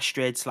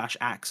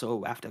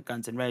 Astrid/Axel after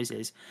Guns N'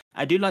 Roses.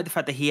 I do like the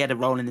fact that he had a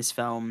role in this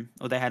film,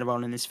 or they had a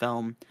role in this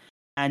film,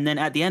 and then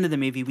at the end of the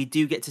movie we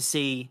do get to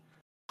see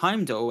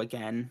Heimdall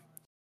again.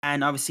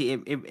 And obviously,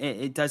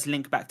 it does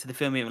link back to the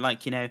film,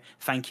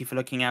 thank you for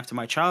looking after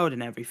my child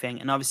and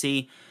everything. And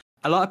obviously,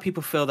 a lot of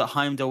people feel that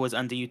Heimdall was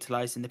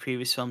underutilized in the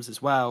previous films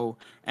as well.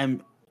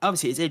 And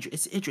obviously,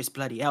 it's Idris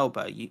bloody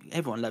Elba.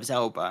 Everyone loves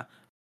Elba.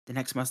 The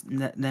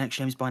next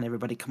James Bond,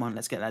 everybody, come on,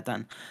 let's get that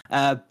done.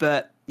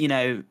 But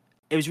it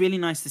was really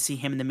nice to see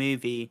him in the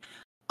movie.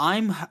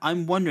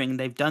 I'm wondering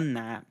they've done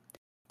that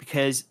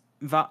because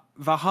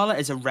Valhalla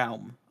is a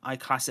realm. I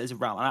class it as a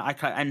realm,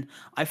 and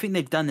I think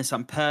they've done this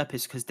on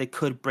purpose because they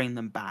could bring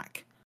them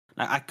back.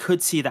 I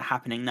could see that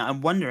happening. Now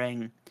I'm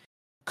wondering,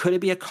 could it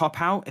be a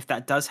cop out if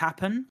that does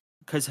happen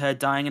because her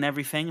dying and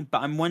everything?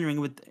 But I'm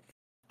wondering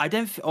I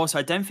don't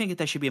think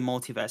there should be a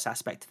multiverse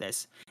aspect to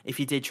this. If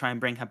you did try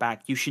and bring her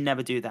back, you should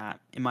never do that.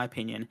 In my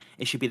opinion,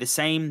 it should be the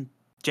same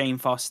Jane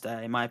Foster,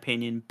 in my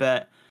opinion.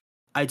 But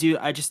I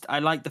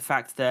like the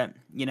fact that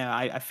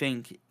I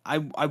think I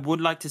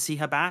would like to see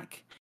her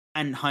back.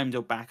 And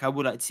Heimdall back. I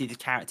would like to see the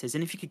characters,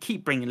 and if you could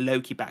keep bringing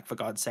Loki back, for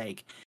God's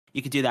sake,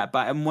 you could do that.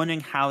 But I'm wondering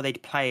how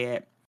they'd play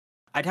it.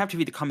 I'd have to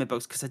read the comic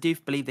books because I do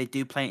believe they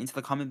do play it into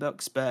the comic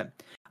books, but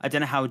I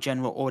don't know how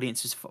general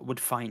audiences would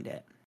find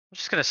it. I'm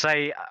just going to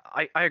say,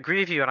 I agree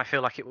with you, and I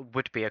feel like it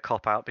would be a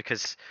cop-out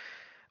because,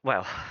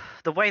 well,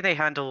 the way they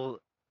handle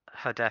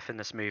her death in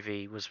this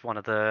movie was one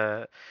of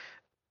the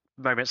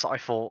moments that I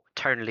thought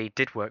tonally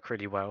did work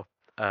really well.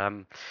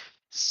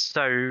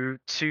 So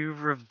to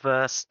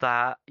reverse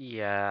that,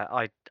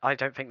 I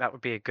don't think that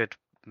would be a good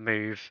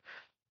move.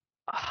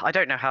 I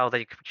don't know how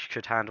they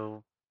should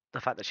handle the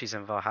fact that she's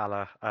in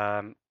Valhalla.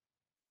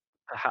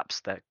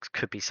 Perhaps there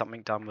could be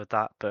something done with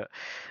that, but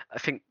I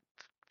think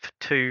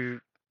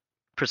to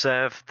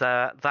preserve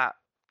the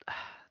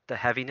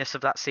heaviness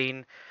of that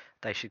scene,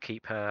 they should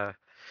keep her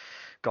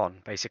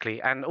gone,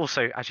 basically. And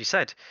also, as you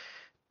said,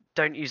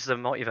 don't use the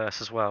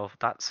multiverse as well.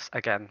 That's,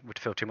 again, would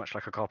feel too much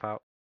like a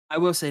cop-out. I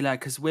will say that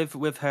because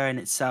with her in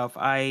itself,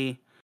 I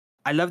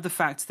I love the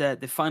fact that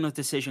the final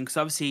decision, because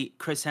obviously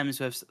Chris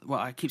Hemsworth's, well,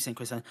 I keep saying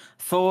Chris Hemsworth,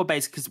 Thor,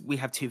 basically, because we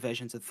have two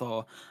versions of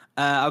Thor.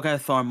 I'll go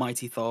with Thor and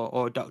Mighty Thor,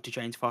 or Dr.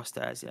 Jane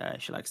Foster, as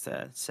she likes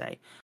to say.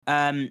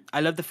 I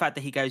love the fact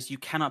that he goes, you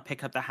cannot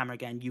pick up the hammer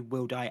again, you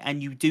will die.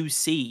 And you do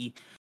see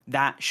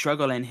that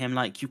struggle in him,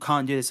 like, you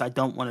can't do this, I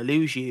don't want to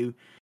lose you.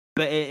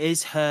 But it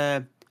is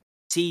her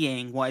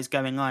seeing what is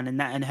going on,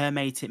 and her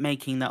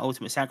making that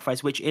ultimate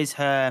sacrifice, which is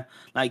her,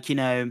 like,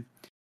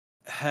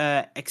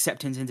 her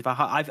acceptance into her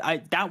heart.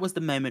 That was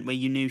the moment where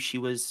you knew she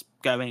was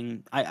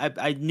going.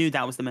 I knew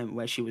that was the moment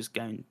where she was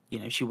going.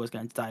 She was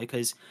going to die,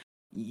 because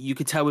you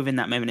could tell within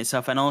that moment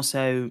itself. And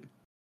also,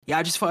 yeah,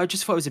 I just thought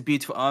it was a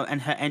beautiful,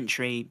 and her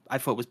entry I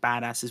thought was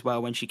badass as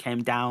well when she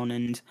came down,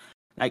 and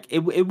like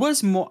it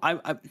was more.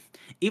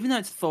 Even though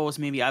it's Thor's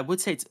movie, I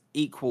would say it's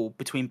equal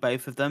between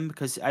both of them,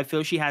 because I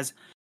feel she has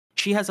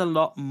a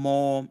lot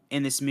more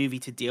in this movie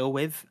to deal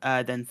with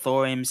than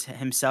Thor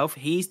himself.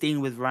 He's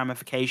dealing with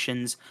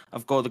ramifications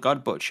of Gore the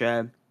God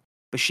Butcher,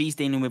 but she's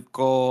dealing with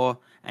Gore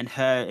and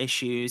her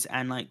issues,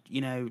 and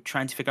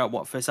trying to figure out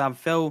what for herself. I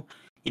feel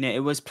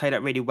it was played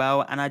out really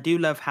well, and I do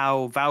love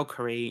how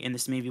Valkyrie in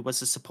this movie was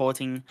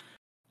supporting.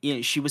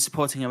 She was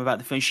supporting him about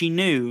the film. She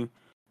knew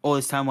all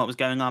this time what was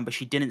going on, but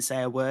she didn't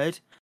say a word.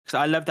 So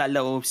I love that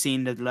little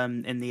scene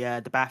in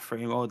the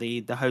bathroom or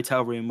the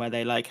hotel room where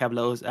they have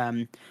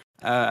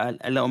a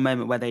little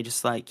moment where they just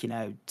say,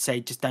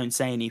 just don't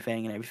say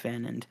anything and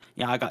everything, and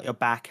I got your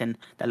back, and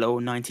that little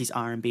 90s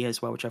R&B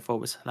as well, which I thought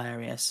was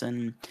hilarious.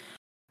 And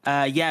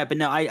but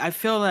no, I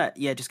feel that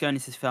just going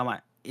into this film,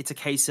 it's a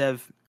case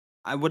of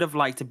I would have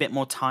liked a bit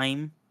more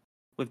time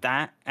with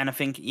that, and I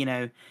think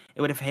it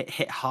would have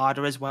hit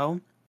harder as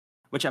well,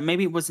 which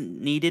maybe it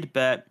wasn't needed,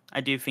 but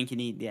I do think you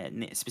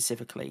need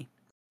specifically.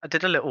 I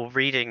did a little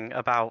reading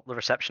about the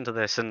reception to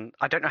this, and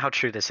I don't know how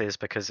true this is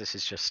because this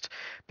is just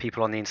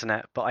people on the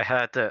internet, but I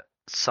heard that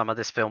some of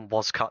this film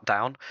was cut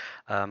down,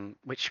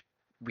 which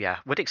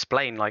would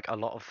explain a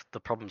lot of the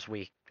problems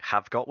we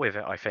have got with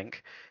it. I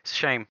think it's a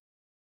shame.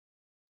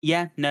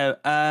 Yeah, no,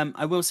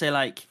 I will say,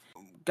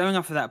 going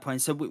off of that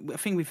point, so I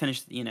think we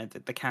finished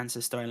the cancer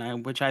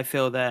storyline, which I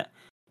feel that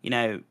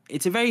it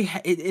is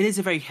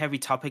a very heavy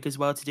topic as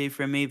well to do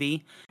for a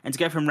movie, and to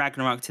go from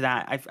Ragnarok to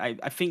that,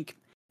 I think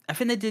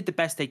they did the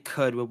best they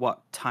could with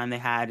what time they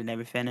had and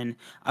everything, and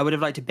I would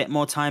have liked a bit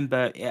more time,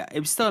 but yeah,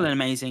 it was still an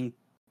amazing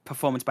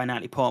performance by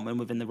Natalie Portman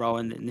within the role,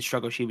 and the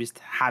struggle she was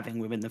having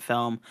within the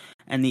film,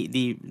 and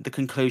the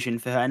conclusion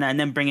for her, and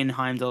then bringing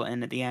Heimdall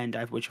in at the end,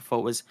 which I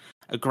thought was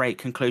a great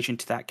conclusion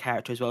to that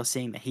character as well,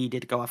 seeing that he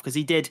did go off, because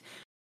he did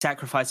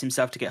sacrifice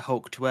himself to get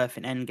Hulk to Earth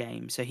in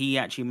Endgame, so he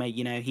actually made,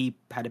 he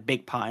had a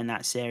big part in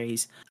that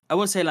series. I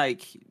will say,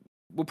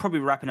 we're probably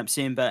wrapping up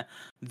soon, but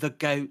the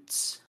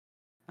goats.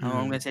 I'm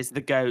going to say it's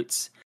the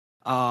goats.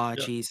 Oh,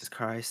 yeah. Jesus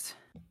Christ.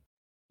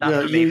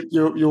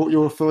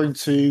 You're referring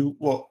to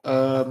what?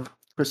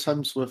 Chris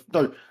Hemsworth.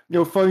 No,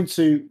 you're referring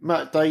to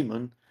Matt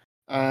Damon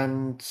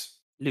and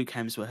Luke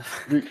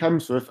Hemsworth. Luke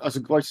Hemsworth as the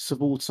greatest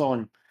of all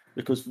time,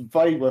 because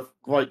they were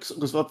great.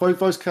 Because both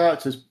those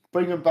characters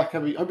bring them back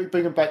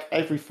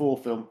every Thor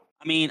film.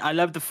 I mean, I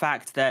love the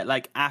fact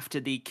that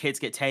after the kids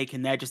get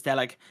taken, they're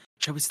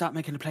shall we start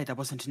making a play? That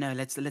wasn't to know.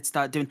 Let's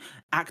start doing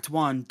Act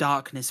 1.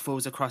 Darkness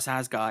falls across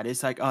Asgard.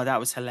 It's oh, that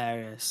was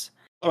hilarious.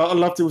 I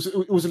loved it.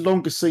 It was a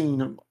longer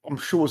scene. I'm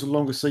sure it was a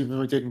longer scene than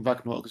we did in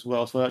Ragnarok as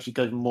well. So I actually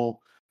gave them more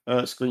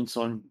screen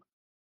time.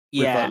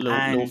 Yeah, with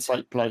that little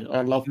fake play.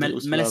 I loved it. It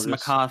was Melissa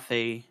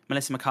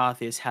hilarious.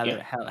 McCarthy is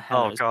hella.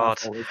 Oh God,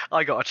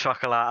 I got a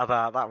chuckle out of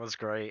that. That was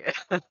great.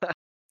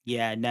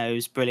 Yeah, no, it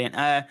was brilliant.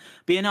 But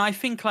I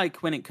think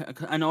when it,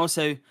 and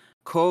also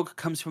Korg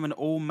comes from an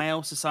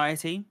all-male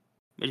society,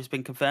 which has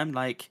been confirmed.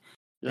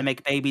 They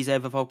make babies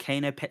over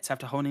volcano pits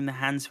after holding their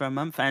hands for a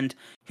month, and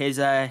his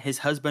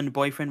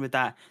boyfriend with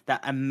that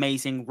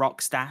amazing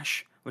rock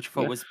stash, which I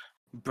thought was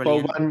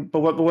brilliant. But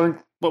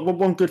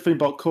one good thing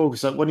about Korg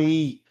is that when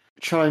he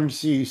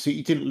chimes you, so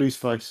he didn't lose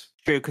face.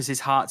 True, because his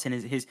heart's in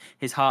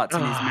his heart's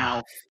in his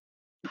mouth.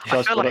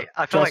 I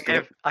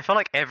feel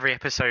like every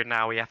episode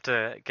now we have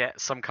to get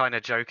some kind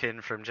of joke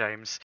in from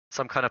James,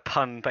 some kind of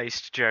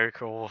pun-based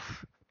joke, or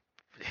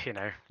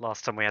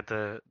last time we had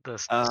the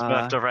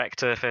Smurf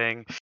director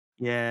thing.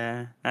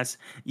 Yeah,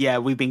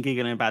 we've been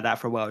giggling about that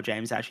for a while,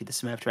 James. Actually, the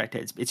Smurf director,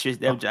 it's just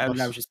that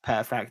was just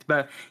perfect.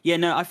 But yeah,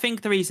 no, I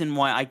think the reason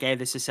why I gave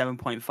this a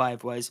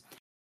 7.5 was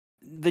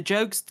the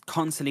jokes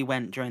constantly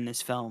went during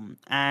this film,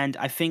 and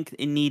I think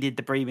it needed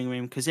the breathing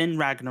room, because in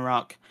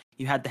Ragnarok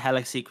you had the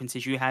Hela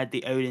sequences, you had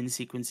the Odin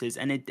sequences,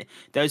 and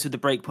those were the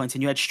break points,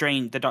 and you had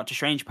the Doctor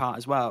Strange part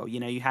as well.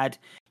 You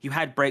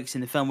had breaks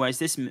in the film, whereas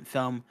this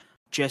film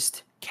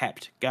just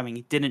kept going.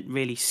 It didn't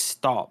really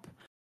stop.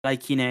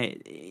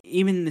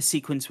 Even the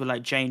sequence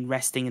with Jane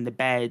resting in the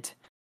bed,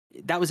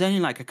 that was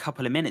only a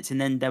couple of minutes,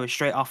 and then they were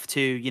straight off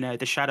to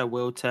the Shadow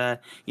World to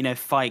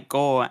fight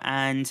Gore,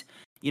 and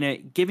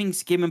giving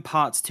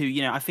parts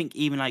to I think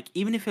even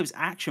if it was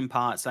action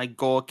parts like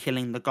Gore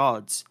killing the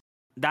gods,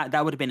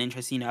 that would have been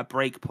interesting. A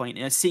break point.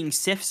 Seeing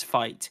Sif's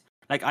fight,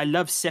 I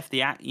love Sif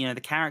the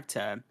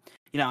character.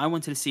 I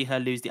wanted to see her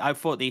lose I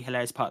thought the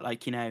hilarious part,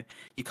 like, you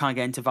can't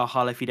get into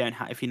Valhalla if you don't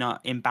if you're not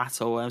in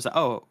battle. I was like,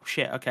 oh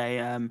shit, okay.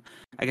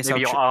 I guess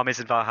Maybe your arm is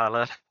in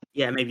Valhalla.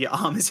 yeah, maybe your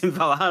arm is in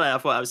Valhalla. I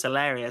thought that was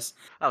hilarious.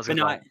 That was a But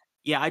good no,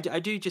 line. I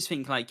do just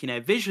think, like,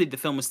 visually the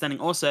film was stunning.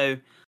 Also,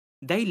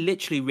 they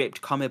literally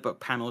ripped comic book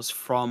panels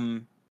for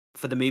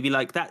the movie.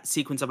 Like that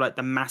sequence of like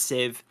the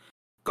massive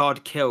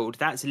God killed.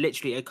 That's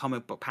literally a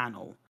comic book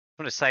panel.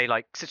 I want to say,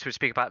 like, since we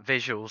speak about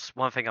visuals,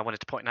 one thing I wanted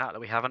to point out that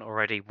we haven't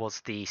already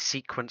was the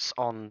sequence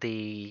on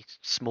the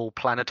small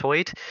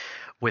planetoid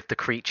with the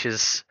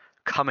creatures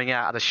coming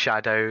out of the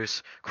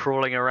shadows,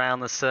 crawling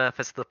around the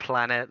surface of the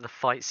planet, the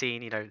fight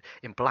scene,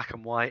 in black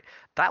and white.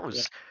 That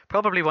was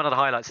probably one of the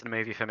highlights of the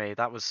movie for me.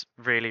 That was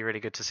really, really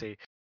good to see.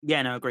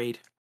 Yeah, no, agreed.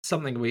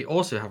 Something we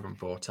also haven't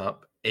brought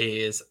up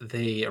is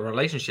the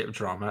relationship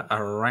drama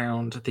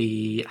around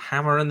the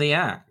hammer and the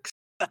axe.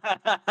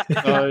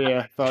 Oh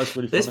yeah, that was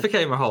really This funny.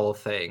 became a whole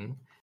thing.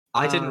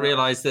 I didn't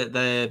realize that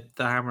the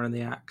hammer and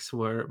the axe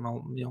were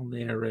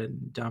Mjolnir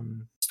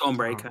and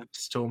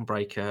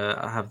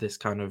Stormbreaker have this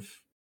kind of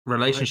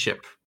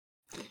relationship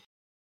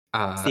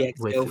It's the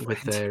with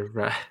ex-girlfriend.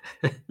 their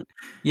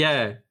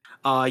yeah.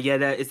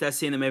 Yeah, is that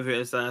scene in the movie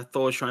as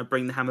Thor's trying to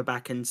bring the hammer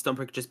back and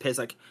Stormbreaker just appears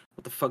like,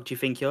 what the fuck do you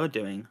think you're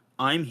doing?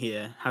 I'm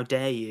here. How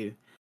dare you?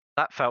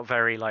 That felt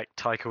very like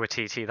Taika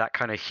Waititi, that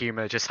kind of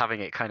humor, just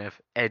having it kind of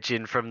edge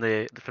in from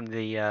the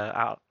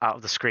out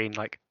of the screen,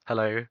 like,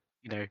 hello,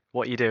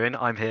 what are you doing?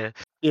 I'm here.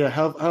 Yeah,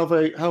 how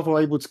they're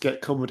able to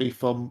get comedy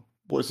from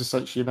what is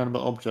essentially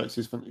inanimate objects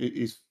is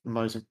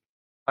amazing.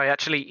 I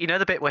actually,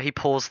 the bit where he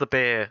pours the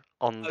beer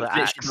on the I was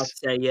literally axe. about to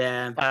say,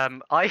 yeah.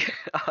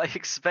 I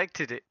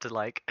expected it to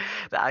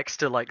the axe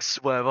to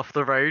swerve off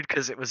the road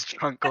because it was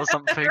drunk or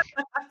something.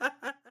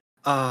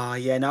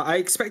 Yeah, no, I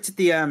expected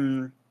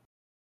the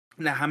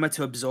hammer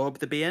to absorb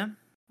the beer.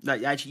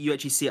 Like, you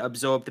actually see it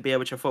absorb the beer,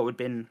 which I thought would have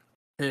been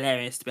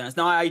hilarious, to be honest.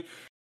 No, I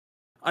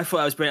thought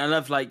that was brilliant. I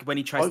love, like, when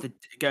he tries to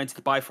go into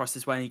the Bifrost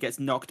as well, and he gets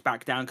knocked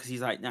back down because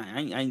he's like, no,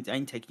 I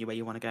ain't taking you where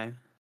you want to go.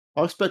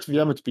 I expected the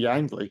hammer to be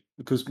angry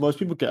because most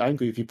people get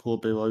angry if you pour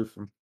beer over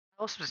them.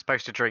 Also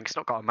supposed to drink. It's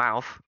not got a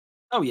mouth.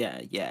 Oh yeah,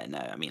 no.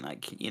 I mean,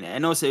 like,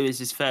 and also it was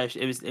his first.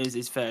 It was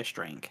his first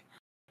drink.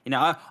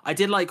 I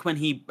did like when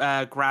he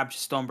grabbed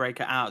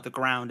Stormbreaker out of the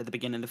ground at the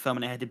beginning of the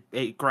film, and it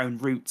had grown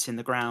roots in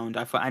the ground.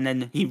 I thought, and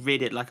then he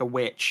rid it like a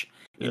witch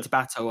into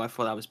battle. I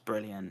thought that was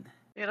brilliant.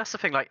 Yeah, that's the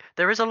thing. Like,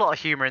 there is a lot of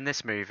humor in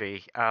this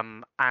movie,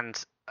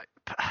 and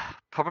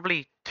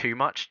probably too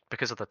much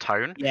because of the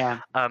tone. Yeah.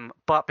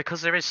 But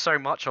because there is so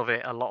much of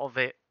it, a lot of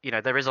it,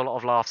 there is a lot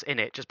of laughs in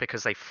it, just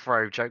because they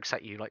throw jokes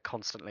at you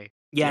constantly.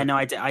 Yeah, no,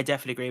 I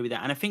definitely agree with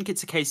that. And I think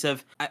it's a case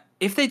of,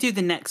 if they do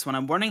the next one,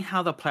 I'm wondering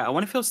how they'll play it. I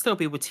wonder if it'll still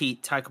be with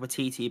Taika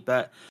Waititi,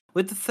 but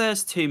with the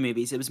first two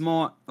movies, it was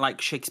more like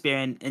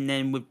Shakespearean, and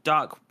then with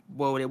Dark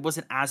World, it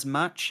wasn't as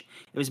much.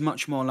 It was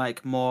much more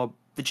like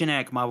the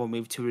generic Marvel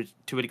movie to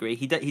a degree.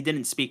 He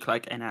didn't speak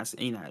like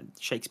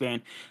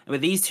Shakespearean. And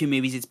with these two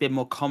movies, it's been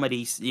more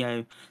comedies.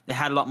 They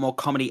had a lot more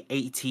comedy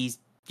 80s,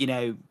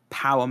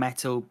 power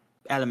metal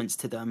elements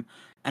to them.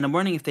 And I'm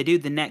wondering if they do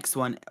the next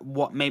one,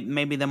 what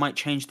maybe they might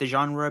change the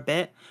genre a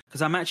bit.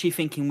 Because I'm actually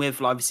thinking with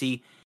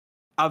obviously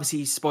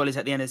spoilers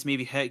at the end of this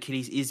movie,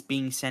 Hercules is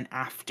being sent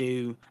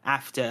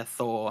after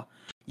Thor.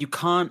 You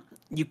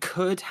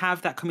could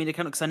have that comedic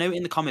element, because I know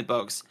in the comic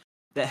books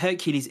that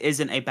Hercules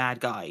isn't a bad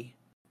guy.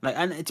 Like,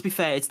 and to be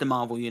fair, it's the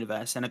Marvel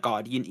universe and a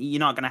god.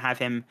 You're not going to have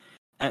him.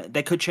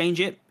 They could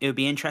change it. It would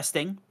be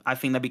interesting. I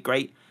think that'd be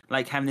great.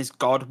 Like having this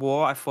god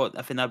war. I think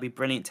that'd be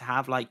brilliant to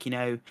have. Like,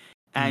 and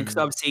because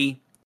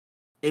obviously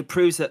it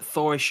proves that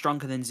Thor is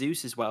stronger than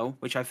Zeus as well,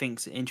 which I think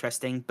is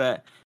interesting.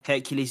 But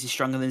Hercules is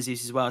stronger than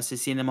Zeus as well. So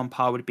seeing them on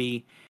par would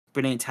be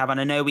brilliant to have. And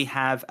I know we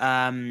have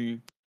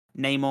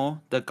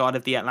Namor, the god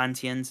of the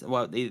Atlanteans.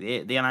 Well,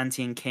 the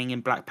Atlantean king in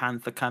Black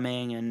Panther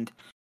coming, and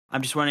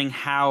I'm just wondering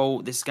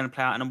how this is going to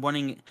play out. And I'm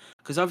wondering,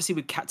 because obviously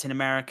with Captain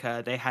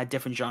America, they had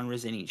different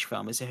genres in each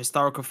film. It's a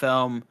historical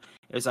film,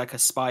 it was like a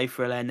spy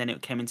thriller, and then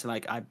it came into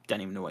like, I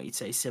don't even know what you'd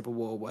say, Civil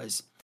War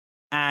was.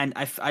 And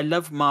I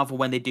love Marvel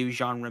when they do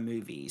genre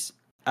movies.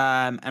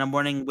 And I'm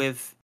wondering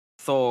with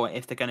Thor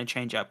if they're going to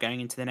change up going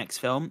into the next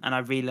film. And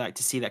I'd really like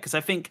to see that, because I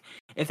think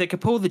if they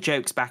could pull the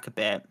jokes back a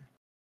bit,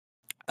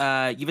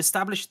 you've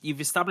established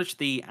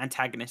the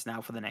antagonist now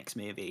for the next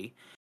movie,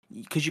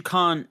 because you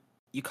can't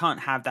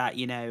have that,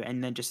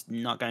 and then just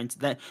not going to.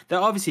 They're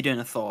obviously doing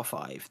a Thor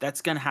 5.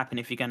 That's going to happen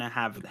if you're going to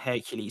have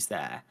Hercules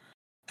there.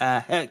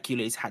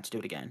 Hercules had to do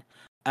it again.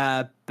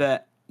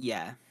 But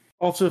yeah.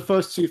 After the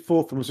first two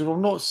Thor films, which I've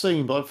not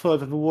seen, but I've heard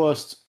they're the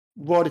worst,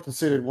 widely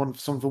considered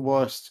some of the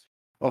worst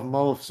of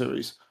Marvel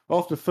series.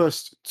 After the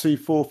first two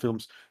Thor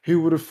films, who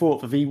would have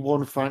thought that the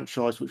one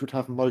franchise which would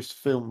have most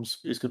films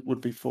would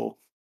be Thor?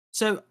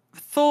 So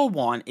Thor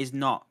 1 is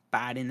not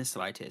bad in the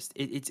slightest.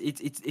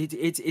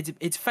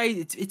 It's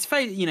faded.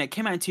 It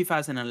came out in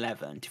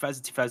 2011. It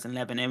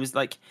was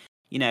like,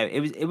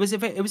 it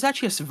was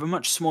actually a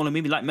much smaller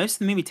movie. Like, most of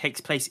the movie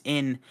takes place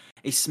in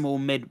a small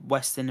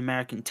Midwestern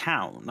American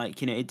town.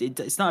 Like,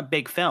 it's not a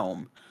big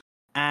film.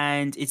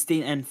 and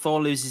and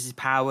Thor loses his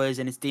powers,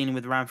 and it's dealing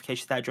with the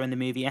ramifications of that during the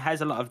movie. It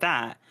has a lot of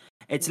that.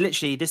 It's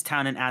literally this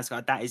town in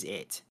Asgard. That is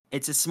it.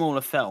 It's a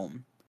smaller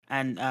film,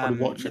 and Probably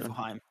watch it.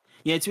 Niflheim.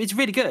 Yeah, it's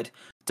really good.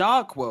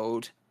 Dark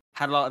World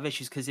had a lot of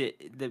issues because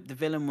the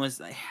villain was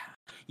like,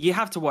 you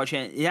have to watch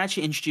it. It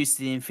actually introduced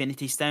the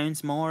Infinity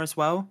Stones more as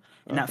well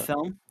in that Okay.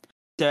 film.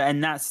 So,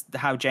 and that's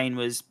how Jane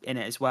was in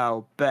it as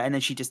well. And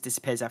then she just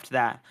disappears after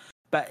that.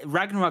 But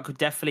Ragnarok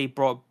definitely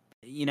brought,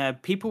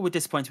 people were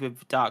disappointed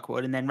with Dark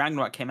World, and then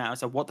Ragnarok came out. I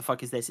was like, what the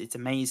fuck is this? It's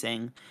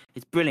amazing.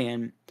 It's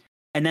brilliant.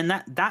 And then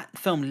that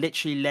film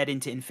literally led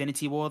into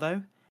Infinity War,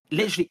 though.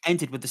 Literally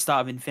ended with the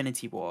start of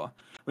Infinity War,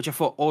 which I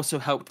thought also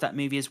helped that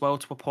movie as well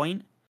to a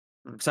point.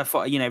 Because I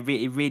thought,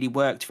 it really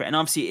worked for it. And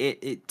obviously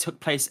it took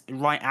place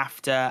right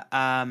after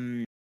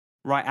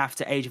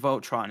Age of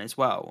Ultron as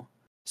well.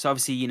 So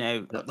obviously,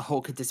 the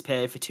Hulk had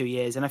disappeared for 2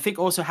 years. And I think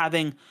also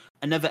having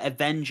another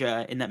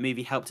Avenger in that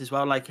movie helped as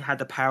well. Like, it had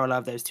the parallel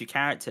of those two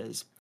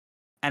characters.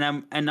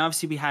 And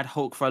obviously we had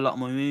Hulk for a lot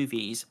more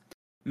movies.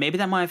 Maybe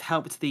that might have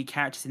helped the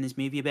characters in this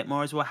movie a bit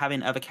more as well,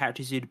 having other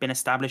characters who'd been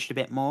established a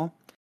bit more,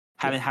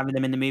 having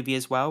them in the movie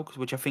as well,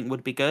 which I think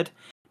would be good.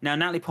 Now,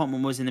 Natalie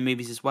Portman was in the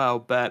movies as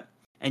well,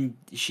 and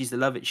she's the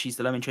love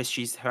interest.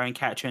 She's her own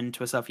character and to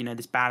herself,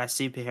 this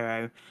badass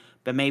superhero.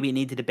 But maybe it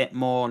needed a bit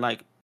more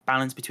like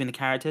balance between the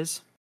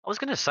characters. I was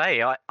going to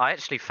say, I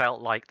actually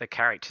felt like the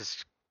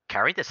characters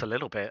carried this a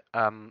little bit.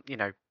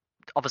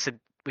 Obviously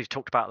we've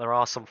talked about there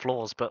are some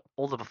flaws, but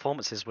all the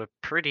performances were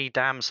pretty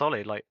damn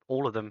solid, like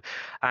all of them.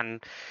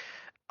 And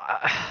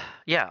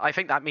I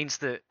think that means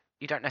that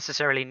you don't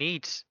necessarily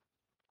need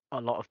a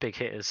lot of big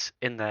hitters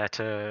in there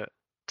to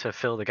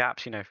fill the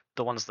gaps.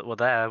 The ones that were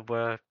there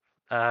were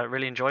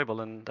really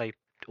enjoyable, and they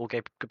all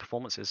gave good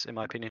performances, in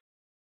my opinion.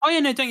 Oh yeah,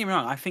 no, don't get me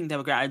wrong. I think they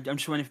were great. I'm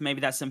just wondering if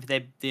maybe that's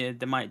something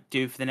they might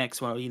do for the next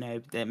one.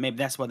 Maybe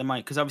that's what they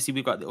might, because obviously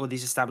we've got all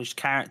these established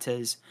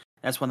characters.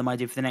 That's what they might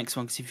do for the next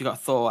one. Because if you've got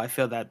Thor, I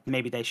feel that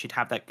maybe they should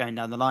have that going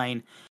down the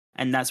line,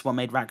 and that's what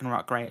made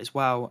Ragnarok great as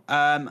well.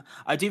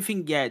 I do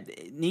think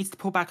it needs to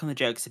pull back on the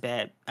jokes a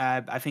bit.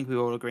 I think we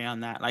all agree on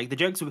that. Like the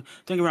jokes, don't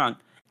get me wrong.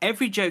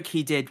 Every joke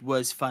he did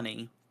was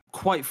funny,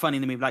 quite funny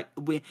in the movie. Like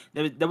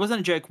there wasn't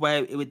a joke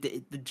where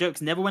the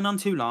jokes never went on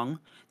too long.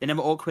 They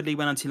never awkwardly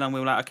went on too long. We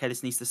were like, okay,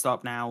 this needs to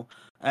stop now.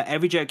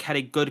 Every joke had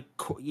a good,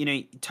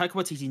 Taika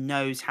Waititi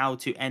knows how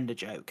to end a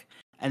joke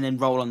and then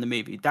roll on the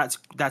movie. That's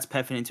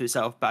perfect into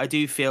itself. But I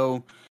do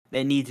feel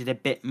they needed a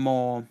bit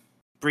more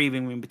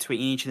breathing room between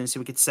each of them so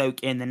we could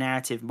soak in the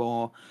narrative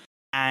more.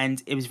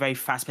 And it was very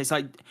fast paced.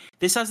 Like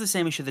this has the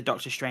same issue that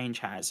Doctor Strange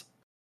has.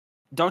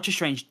 Doctor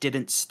Strange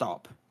didn't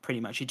stop,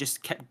 pretty much. He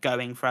just kept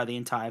going throughout the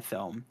entire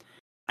film.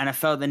 And I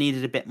felt they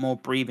needed a bit more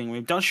breathing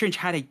room. Doctor Strange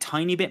had a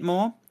tiny bit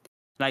more,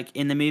 like,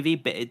 in the movie,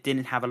 but it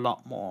didn't have a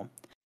lot more.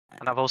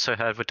 And I've also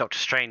heard with Doctor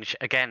Strange,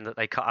 again, that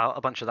they cut out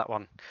a bunch of that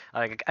one.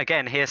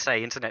 Again,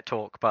 hearsay, internet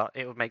talk, but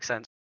it would make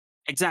sense.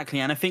 Exactly,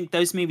 and I think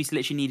those movies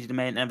literally needed to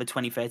make another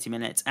 20, 30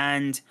 minutes.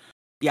 And,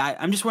 yeah,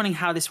 I'm just wondering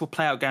how this will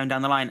play out going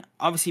down the line.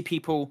 Obviously,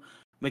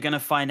 we're going to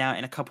find out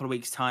in a couple of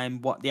weeks' time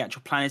what the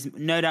actual plan is.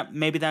 No doubt,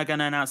 maybe they're going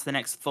to announce the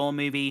next Thor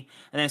movie.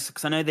 And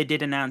because I know they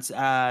did announce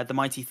the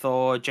Mighty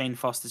Thor, Jane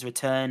Foster's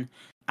return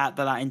at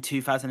the in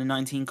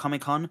 2019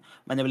 Comic-Con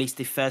when they released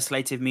the first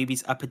slate of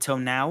movies up until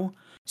now.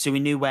 So we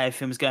knew where the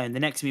film was going. The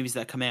next movies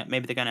that come out,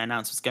 maybe they're going to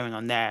announce what's going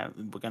on there.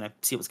 We're going to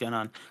see what's going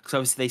on. Because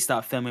obviously they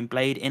start filming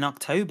Blade in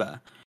October.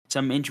 So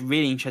I'm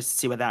really interested to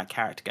see where that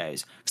character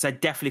goes. Because I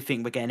definitely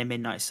think we're getting a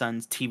Midnight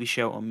Suns TV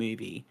show or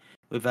movie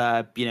with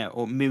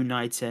or Moon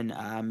Knight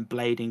and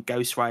Blade and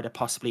Ghost Rider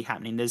possibly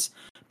happening. There's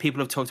people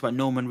have talked about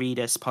Norman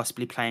Reedus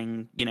possibly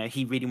playing,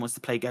 he really wants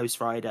to play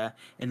Ghost Rider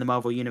in the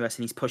Marvel Universe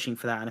and he's pushing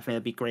for that, and I think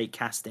that'd be great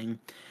casting.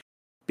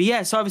 But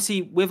yeah, so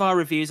obviously with our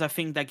reviews, I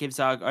think that gives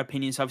our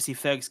opinions. Obviously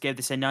Fergus gave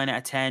this a 9 out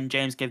of 10,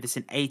 James gave this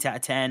an 8 out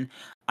of 10,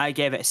 I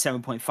gave it a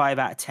 7.5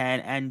 out of 10,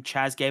 and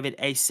Chaz gave it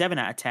a 7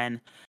 out of 10.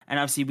 And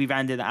obviously we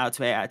rounded that out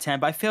to 8 out of 10.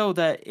 But I feel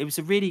that it was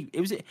a really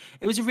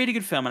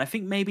good film, and I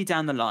think maybe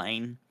down the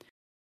line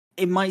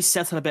it might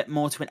settle a bit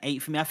more to an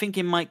 8 for me. I think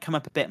it might come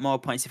up a bit more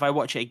points if I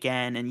watch it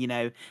again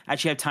and,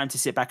 actually have time to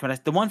sit back.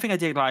 The one thing I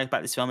did like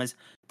about this film is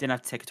I didn't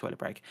have to take a toilet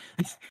break.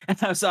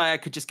 So I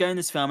could just go in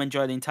this film,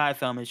 enjoy the entire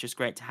film. It's just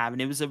great to have.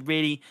 And it was a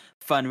really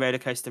fun roller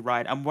coaster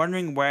ride. I'm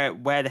wondering where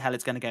the hell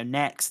it's going to go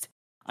next.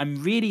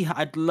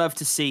 I'd love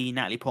to see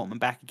Natalie Portman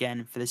back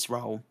again for this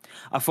role.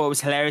 I thought it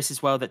was hilarious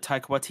as well that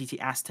Taika Waititi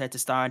asked her to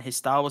star in his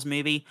Star Wars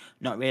movie,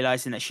 not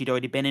realizing that she'd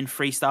already been in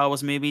 3 Star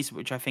Wars movies,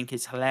 which I think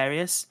is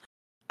hilarious.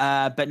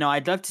 But no,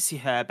 I'd love to see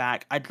her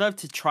back. I'd love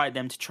to try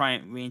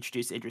and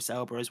reintroduce Idris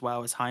Elba as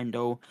well as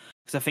Heimdall,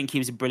 because I think he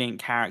was a brilliant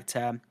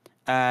character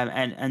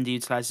and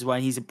underutilized as well.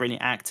 He's a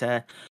brilliant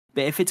actor.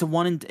 But if it's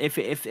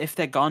if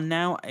they're gone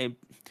now,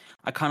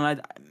 I kind of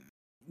like.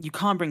 You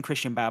can't bring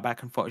Christian Bale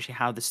back, unfortunately,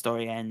 how the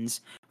story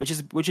ends, which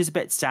is a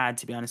bit sad,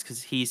 to be honest,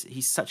 because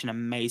he's such an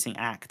amazing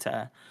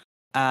actor.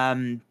 But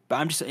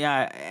I'm just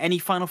any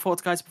final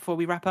thoughts, guys, before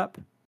we wrap up?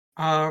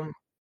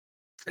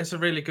 It's a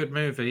really good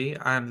movie,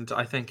 and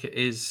I think it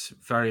is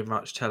very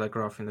much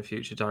telegraphing the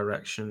future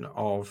direction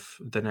of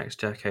the next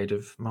decade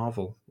of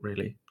Marvel,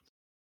 really.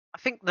 I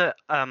think that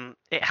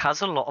it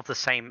has a lot of the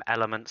same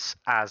elements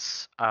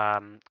as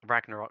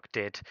Ragnarok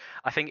did.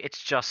 I think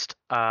it's just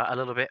a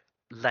little bit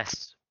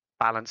less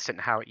balanced in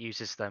how it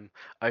uses them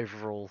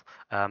overall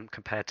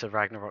compared to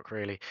Ragnarok,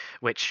 really,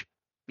 which,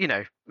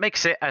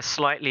 makes it a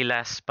slightly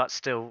less but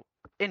still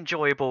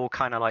enjoyable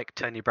kind of like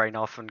turn your brain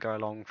off and go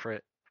along for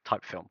it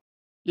type film.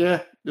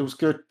 Yeah, it was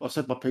good. I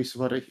said my piece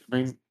already. I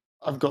mean,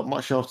 I've got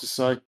much else to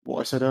say.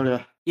 What I said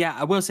earlier. Yeah,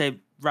 I will say,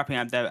 wrapping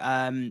up though,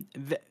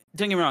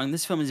 don't get me wrong,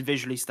 this film is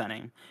visually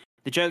stunning.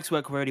 The jokes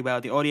work really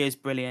well. The audio is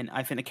brilliant.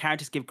 I think the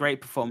characters give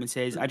great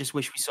performances. I just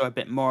wish we saw a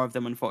bit more of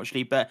them,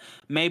 unfortunately. But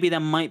maybe there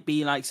might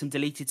be like some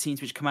deleted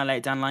scenes which come out later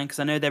down the line, because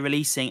I know they're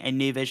releasing a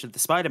new version of the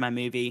Spider-Man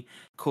movie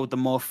called the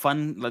more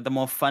fun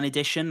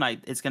edition. Like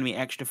it's going to be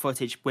extra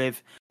footage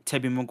with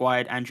Tobey Maguire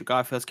and Andrew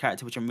Garfield's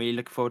character, which I'm really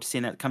looking forward to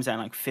seeing. That comes out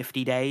in like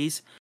 50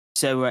 days.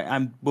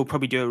 So we'll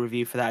probably do a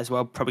review for that as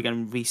well. Probably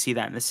going to re-see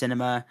that in the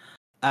cinema.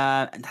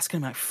 And that's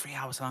going to be like 3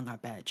 hours long, I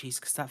bet. Jeez,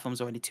 because that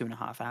film's already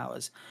 2.5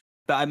 hours.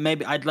 But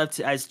I'd love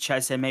to, as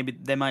Chaz said, maybe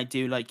they might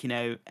do like,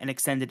 an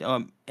extended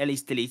or at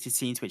least deleted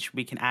scenes, which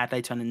we can add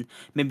later on and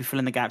maybe fill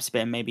in the gaps a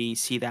bit and maybe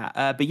see that.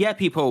 But yeah,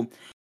 people,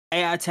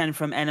 8 out of 10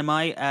 from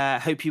NMI.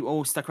 Hope you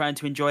all stuck around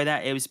to enjoy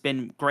that. It was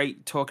been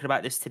great talking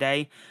about this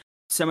today.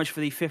 So much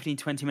for the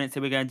 15-20 minutes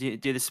that we're going to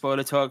do the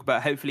spoiler talk,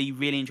 but hopefully you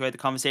really enjoyed the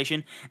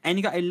conversation and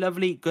you got a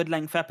lovely, good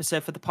length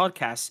episode for the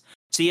podcast.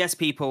 So yes,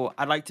 people,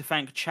 I'd like to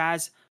thank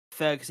Chaz,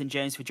 Fergus and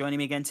James for joining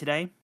me again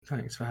today.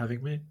 Thanks for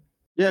having me.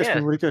 Yeah, it's Yeah.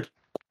 been really good.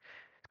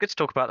 It's good to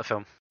talk about the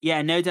film.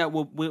 Yeah, no doubt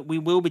we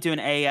will be doing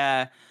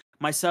a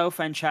myself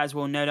and Chaz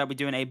will no doubt be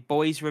doing a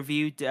boys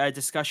review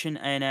discussion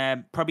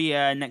in probably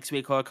next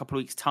week or a couple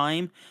of weeks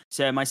time.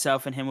 So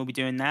myself and him will be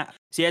doing that.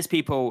 So yes,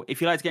 people, if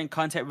you'd like to get in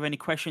contact with any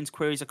questions,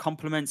 queries, or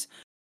compliments,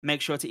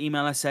 make sure to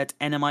email us at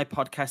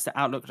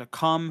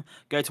nmipodcast@outlook.com.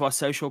 Go to our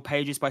social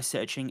pages by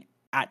searching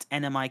at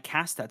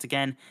NMIcast. That's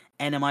again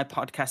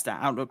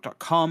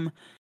nmipodcast@outlook.com.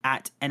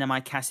 At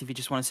NMIcast if you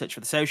just want to search for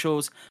the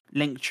socials.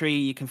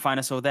 Linktree, you can find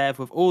us all there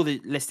with all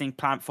the listing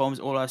platforms,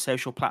 all our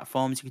social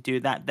platforms. You can do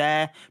that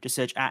there. Just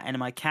search at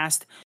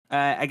NMIcast.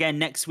 Again,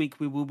 next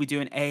week we will be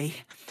doing a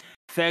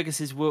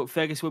Fergus will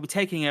be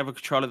taking over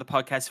control of the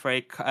podcast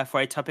for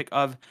a topic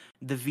of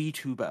the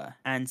VTuber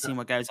and seeing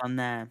what goes on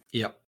there.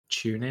 Yep.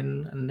 Tune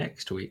in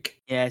next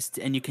week. Yes,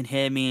 and you can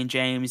hear me and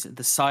James,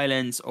 the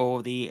silence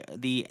or the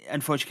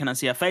unfortunately cannot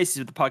see our faces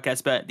with the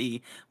podcast, but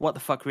the what the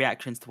fuck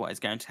reactions to what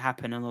is going to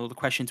happen and all the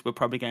questions we're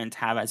probably going to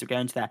have as we go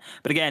into that.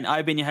 But again,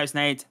 I've been your host,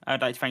 Nate.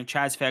 I'd like to thank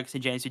Chaz, Fergus,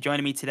 and James for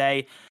joining me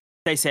today.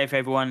 Stay safe,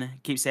 everyone.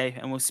 Keep safe,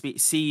 and we'll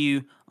see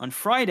you on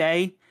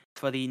Friday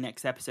for the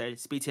next episode.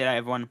 Speak to you later,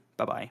 everyone.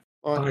 Bye-bye.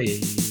 Bye.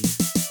 Bye.